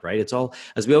project, right? It's all,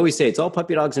 as we always say, it's all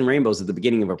puppy dogs and rainbows at the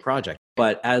beginning of a project.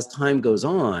 But as time goes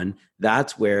on,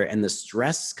 that's where, and the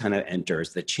stress kind of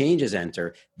enters, the changes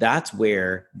enter, that's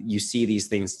where you see these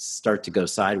things start to go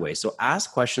sideways. So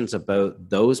ask questions about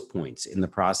those points in the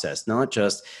process, not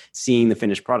just seeing the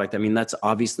finished product. I mean, that's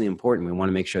obviously important. We want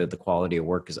to make sure that the quality of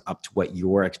work is up to what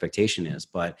your expectation is.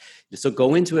 But so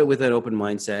go into it with an open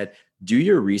mindset, do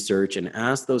your research, and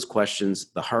ask those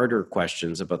questions, the harder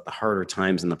questions about the harder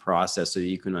times in the process, so that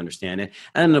you can understand it.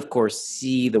 And of course,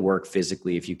 see the work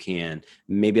physically if you can.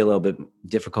 Maybe a little bit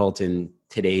difficult in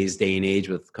today's day and age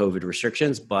with COVID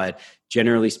restrictions, but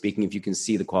generally speaking, if you can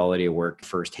see the quality of work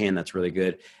firsthand, that's really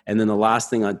good. And then the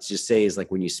last thing I'd just say is, like,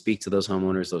 when you speak to those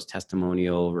homeowners, those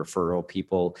testimonial referral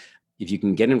people, if you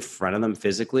can get in front of them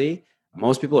physically,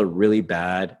 most people are really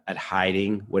bad at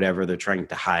hiding whatever they're trying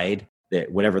to hide, that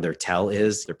whatever their tell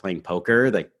is. They're playing poker,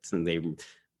 like they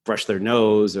brush their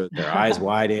nose or their eyes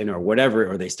widen or whatever,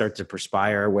 or they start to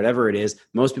perspire, whatever it is.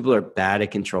 Most people are bad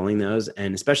at controlling those.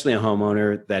 And especially a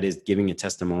homeowner that is giving a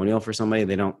testimonial for somebody,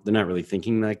 they're not really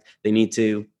thinking like they need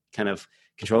to kind of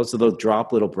control it. So they'll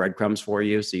drop little breadcrumbs for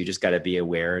you. So you just got to be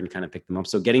aware and kind of pick them up.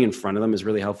 So getting in front of them is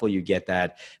really helpful. You get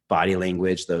that body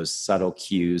language, those subtle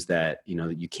cues that,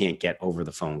 you can't get over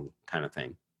the phone kind of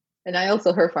thing. And I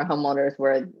also heard from homeowners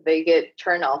where they get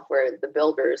turned off where the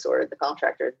builders or the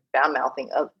contractors bad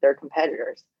mouthing of their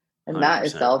competitors. And 100%. That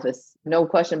itself is no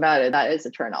question about it. That is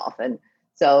a turn off. And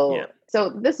so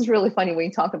this is really funny when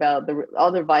you talk about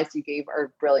all the advice you gave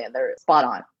are brilliant. They're spot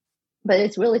on. But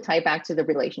it's really tied back to the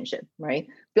relationship, right?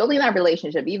 Building that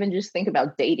relationship, even just think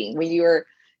about dating. When you're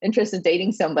interested in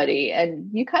dating somebody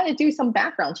and you kind of do some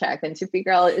background check and to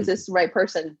figure out, is this the right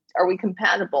person? Are we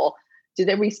compatible? Do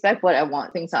they respect what I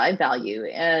want, things I value?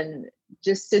 And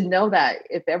just to know that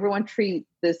if everyone treat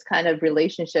this kind of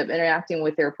relationship, interacting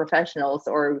with their professionals,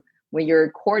 or when you're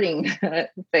courting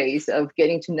phase of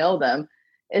getting to know them,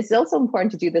 it's also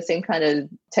important to do the same kind of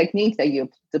technique that you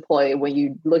deploy when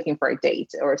you're looking for a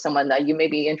date or someone that you may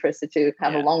be interested to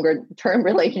have a longer term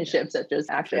relationship, such as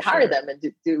actually hire them and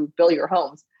to build your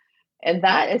homes. And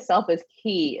that itself is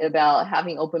key about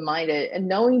having open-minded and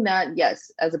knowing that, yes,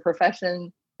 as a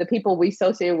profession, the people we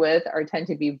associate with tend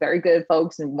to be very good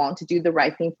folks and want to do the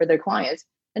right thing for their clients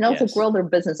and also grow their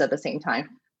business at the same time.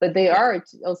 But they are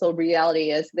also,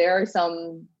 reality is there are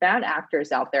some bad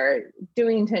actors out there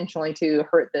doing intentionally to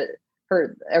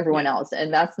hurt everyone else.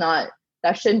 And that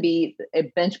shouldn't be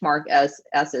a benchmark as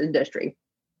an industry.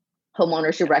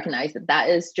 Homeowners should recognize that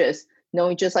is just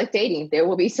knowing, just like dating, there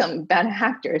will be some bad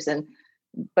actors.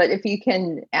 But if you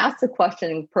can ask the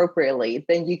question appropriately,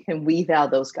 then you can weed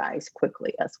out those guys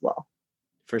quickly as well.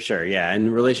 For sure. Yeah.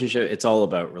 And it's all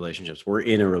about relationships. We're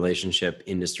in a relationship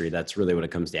industry. That's really what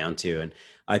it comes down to. And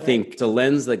I think the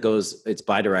lens that it's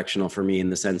bidirectional for me in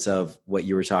the sense of what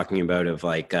you were talking about of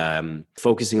like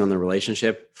focusing on the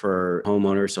relationship for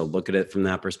homeowners. So look at it from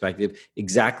that perspective.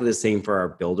 Exactly the same for our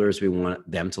builders. We want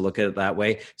them to look at it that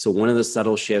way. So one of the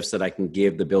subtle shifts that I can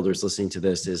give the builders listening to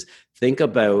this is think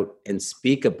about and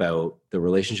speak about the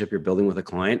relationship you're building with a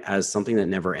client as something that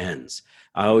never ends.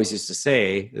 I always used to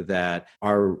say that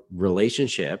our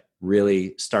relationship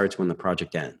really starts when the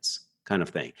project ends, kind of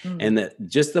thing. Mm-hmm. And that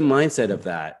just the mindset of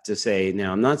that to say,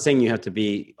 now I'm not saying you have to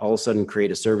be all of a sudden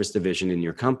create a service division in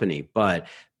your company, but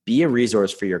be a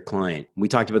resource for your client. We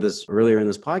talked about this earlier in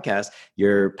this podcast.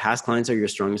 Your past clients are your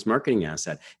strongest marketing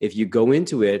asset. If you go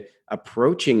into it,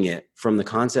 approaching it from the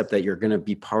concept that you're going to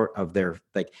be part of their,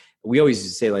 like, we always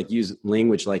used to say, like, use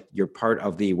language like you're part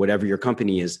of the whatever your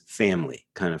company is, family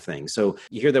kind of thing. So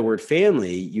you hear the word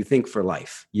family, you think for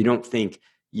life. You don't think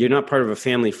you're not part of a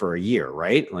family for a year,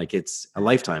 right? Like it's a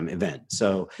lifetime event.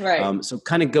 So, so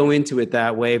kind of go into it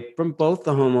that way from both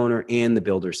the homeowner and the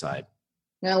builder side.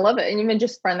 And I love it. And even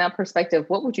just from that perspective,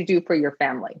 what would you do for your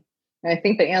family? And I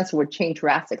think the answer would change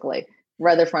drastically,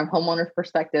 rather from homeowner's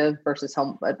perspective versus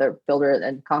the builder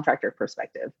and contractor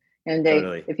perspective. And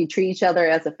if you treat each other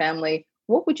as a family,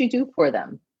 what would you do for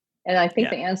them? And I think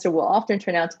the answer will often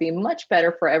turn out to be much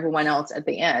better for everyone else at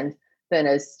the end than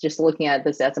as just looking at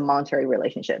this as a monetary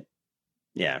relationship.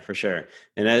 Yeah, for sure.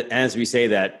 And as we say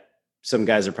that, some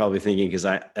guys are probably thinking, because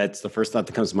that's the first thought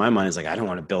that comes to my mind is like, I don't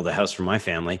want to build a house for my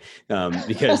family,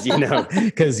 because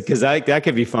because that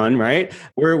could be fun, right?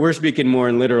 We're speaking more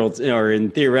in literal or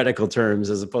in theoretical terms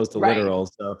as opposed to literal.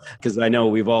 So because I know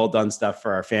we've all done stuff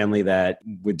for our family that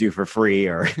would do for free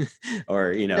or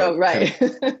No, right.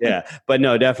 Yeah, but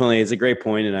no, definitely it's a great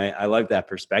point, and I like that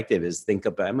perspective. Is think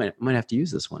about I might have to use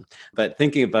this one, but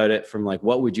thinking about it from like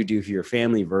what would you do for your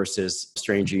family versus a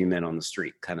stranger you met on the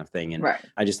street kind of thing, and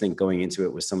I just think going into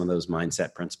it with some of those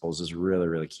mindset principles is really,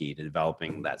 really key to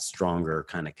developing that stronger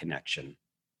kind of connection.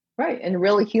 Right. And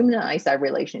really humanize that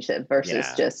relationship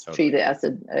versus treat it as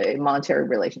a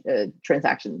monetary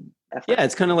transaction effort. Yeah.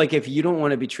 It's kind of like if you don't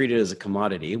want to be treated as a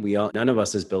commodity, none of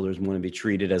us as builders want to be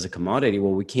treated as a commodity.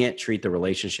 Well, we can't treat the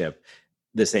relationship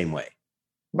the same way.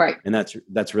 Right. And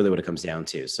that's really what it comes down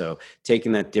to. So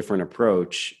taking that different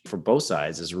approach for both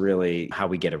sides is really how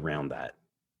we get around that.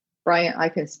 Brian, I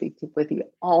can speak with you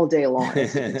all day long,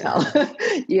 as you can tell.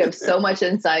 You have so much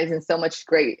insights and so much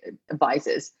great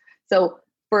advices. So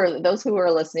for those who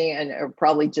are listening and are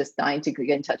probably just dying to get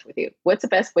in touch with you, what's the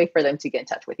best way for them to get in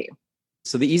touch with you?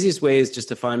 So the easiest way is just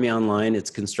to find me online.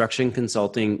 It's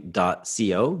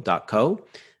constructionconsulting.co.co,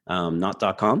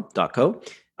 not .com, .co.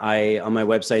 On my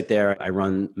website there, I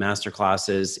run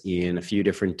masterclasses in a few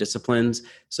different disciplines.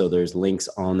 So there's links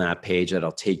on that page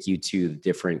that'll take you to the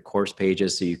different course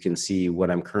pages so you can see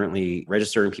what I'm currently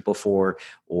registering people for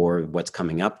or what's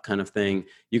coming up kind of thing.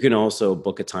 You can also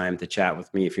book a time to chat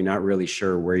with me if you're not really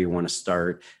sure where you want to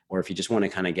start, or if you just want to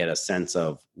kind of get a sense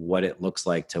of what it looks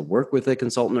like to work with a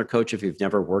consultant or coach. If you've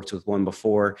never worked with one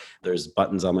before, there's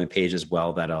buttons on my page as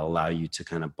well that'll allow you to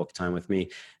kind of book time with me.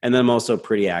 And then I'm also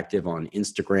pretty active on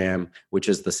Instagram, which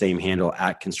is the same handle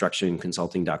at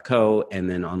constructionconsulting.co. And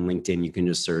then on LinkedIn, you can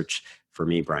just search for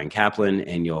me, Brian Kaplan,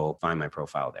 and you'll find my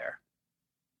profile there.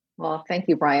 Well, thank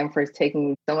you, Brian, for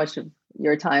taking so much of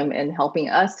your time and helping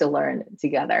us to learn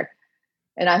together.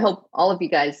 And I hope all of you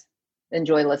guys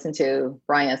enjoy listening to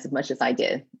Brian as much as I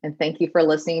did. And thank you for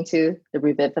listening to the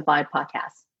Revivify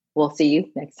podcast. We'll see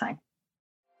you next time.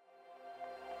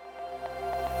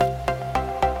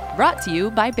 Brought to you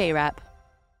by BayWrap.